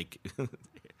hitting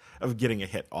of getting a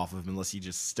hit off of him unless you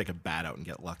just stick a bat out and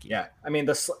get lucky. Yeah. I mean,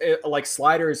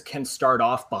 sliders can start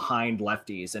off behind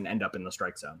lefties and end up in the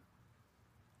strike zone.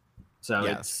 So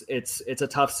it's a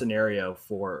tough scenario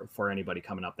for anybody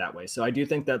coming up that way. So I do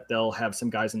think that they'll have some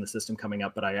guys in the system coming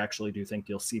up, but I actually do think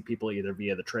you'll see people either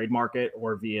via the trade market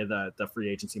or via the free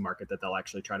agency market that they'll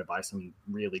actually try to buy some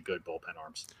really good bullpen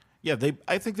arms. Yeah,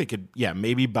 I think they could,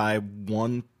 maybe buy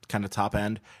one kind of top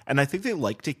end. And I think they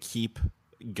like to keep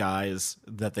guys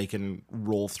that they can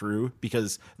roll through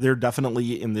because they're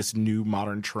definitely in this new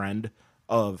modern trend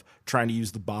of trying to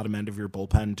use the bottom end of your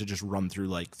bullpen to just run through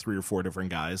like 3 or 4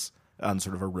 different guys on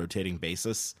sort of a rotating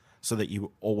basis so that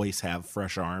you always have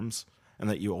fresh arms and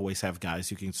that you always have guys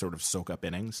who can sort of soak up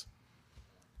innings.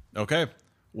 Okay.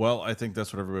 Well, I think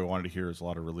that's what everybody wanted to hear is a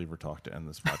lot of reliever talk to end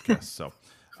this podcast. So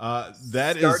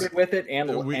that started with it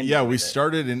and we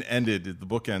started and ended the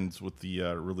bookends with the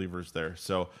relievers there.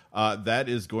 So that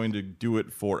is going to do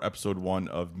it for episode 1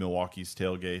 of Milwaukee's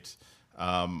Tailgate.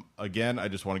 Again, I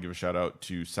just want to give a shout out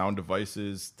to Sound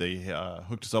Devices. They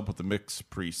hooked us up with the Mix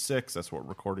Pre 6. That's what we're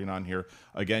recording on here.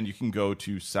 Again, you can go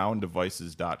to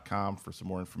sounddevices.com for some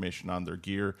more information on their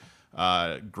gear.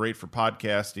 Great for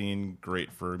podcasting,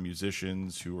 great for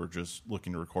musicians who are just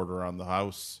looking to record around the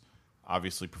house.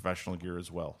 Obviously, professional gear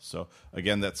as well. So,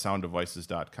 again, that's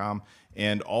sounddevices.com.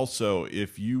 And also,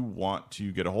 if you want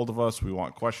to get a hold of us, we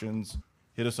want questions,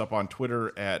 hit us up on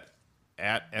Twitter at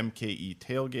MKE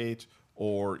Tailgate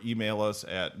or email us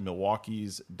at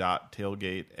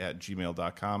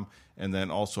milwaukees.tailgate@gmail.com. And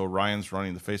then also Ryan's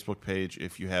running the Facebook page.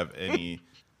 If you have any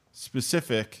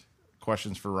specific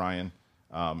questions for Ryan,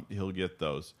 he'll get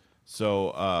those.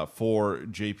 So for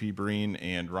JP Breen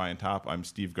and Ryan Top, I'm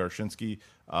Steve Garshinsky.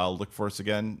 Look for us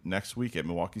again next week at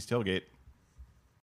Milwaukee's Tailgate.